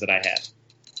this is that I have.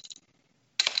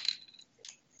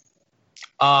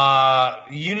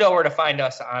 You know where to find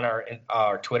us on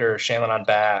our Twitter, Shanlin on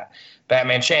Bat,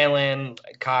 Batman Shanlin,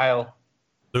 Kyle.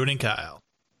 Looting Kyle.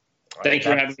 Thanks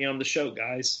for having me on the show,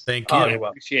 guys. Thank you. Oh, you're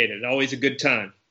welcome. Appreciate it. Always a good time.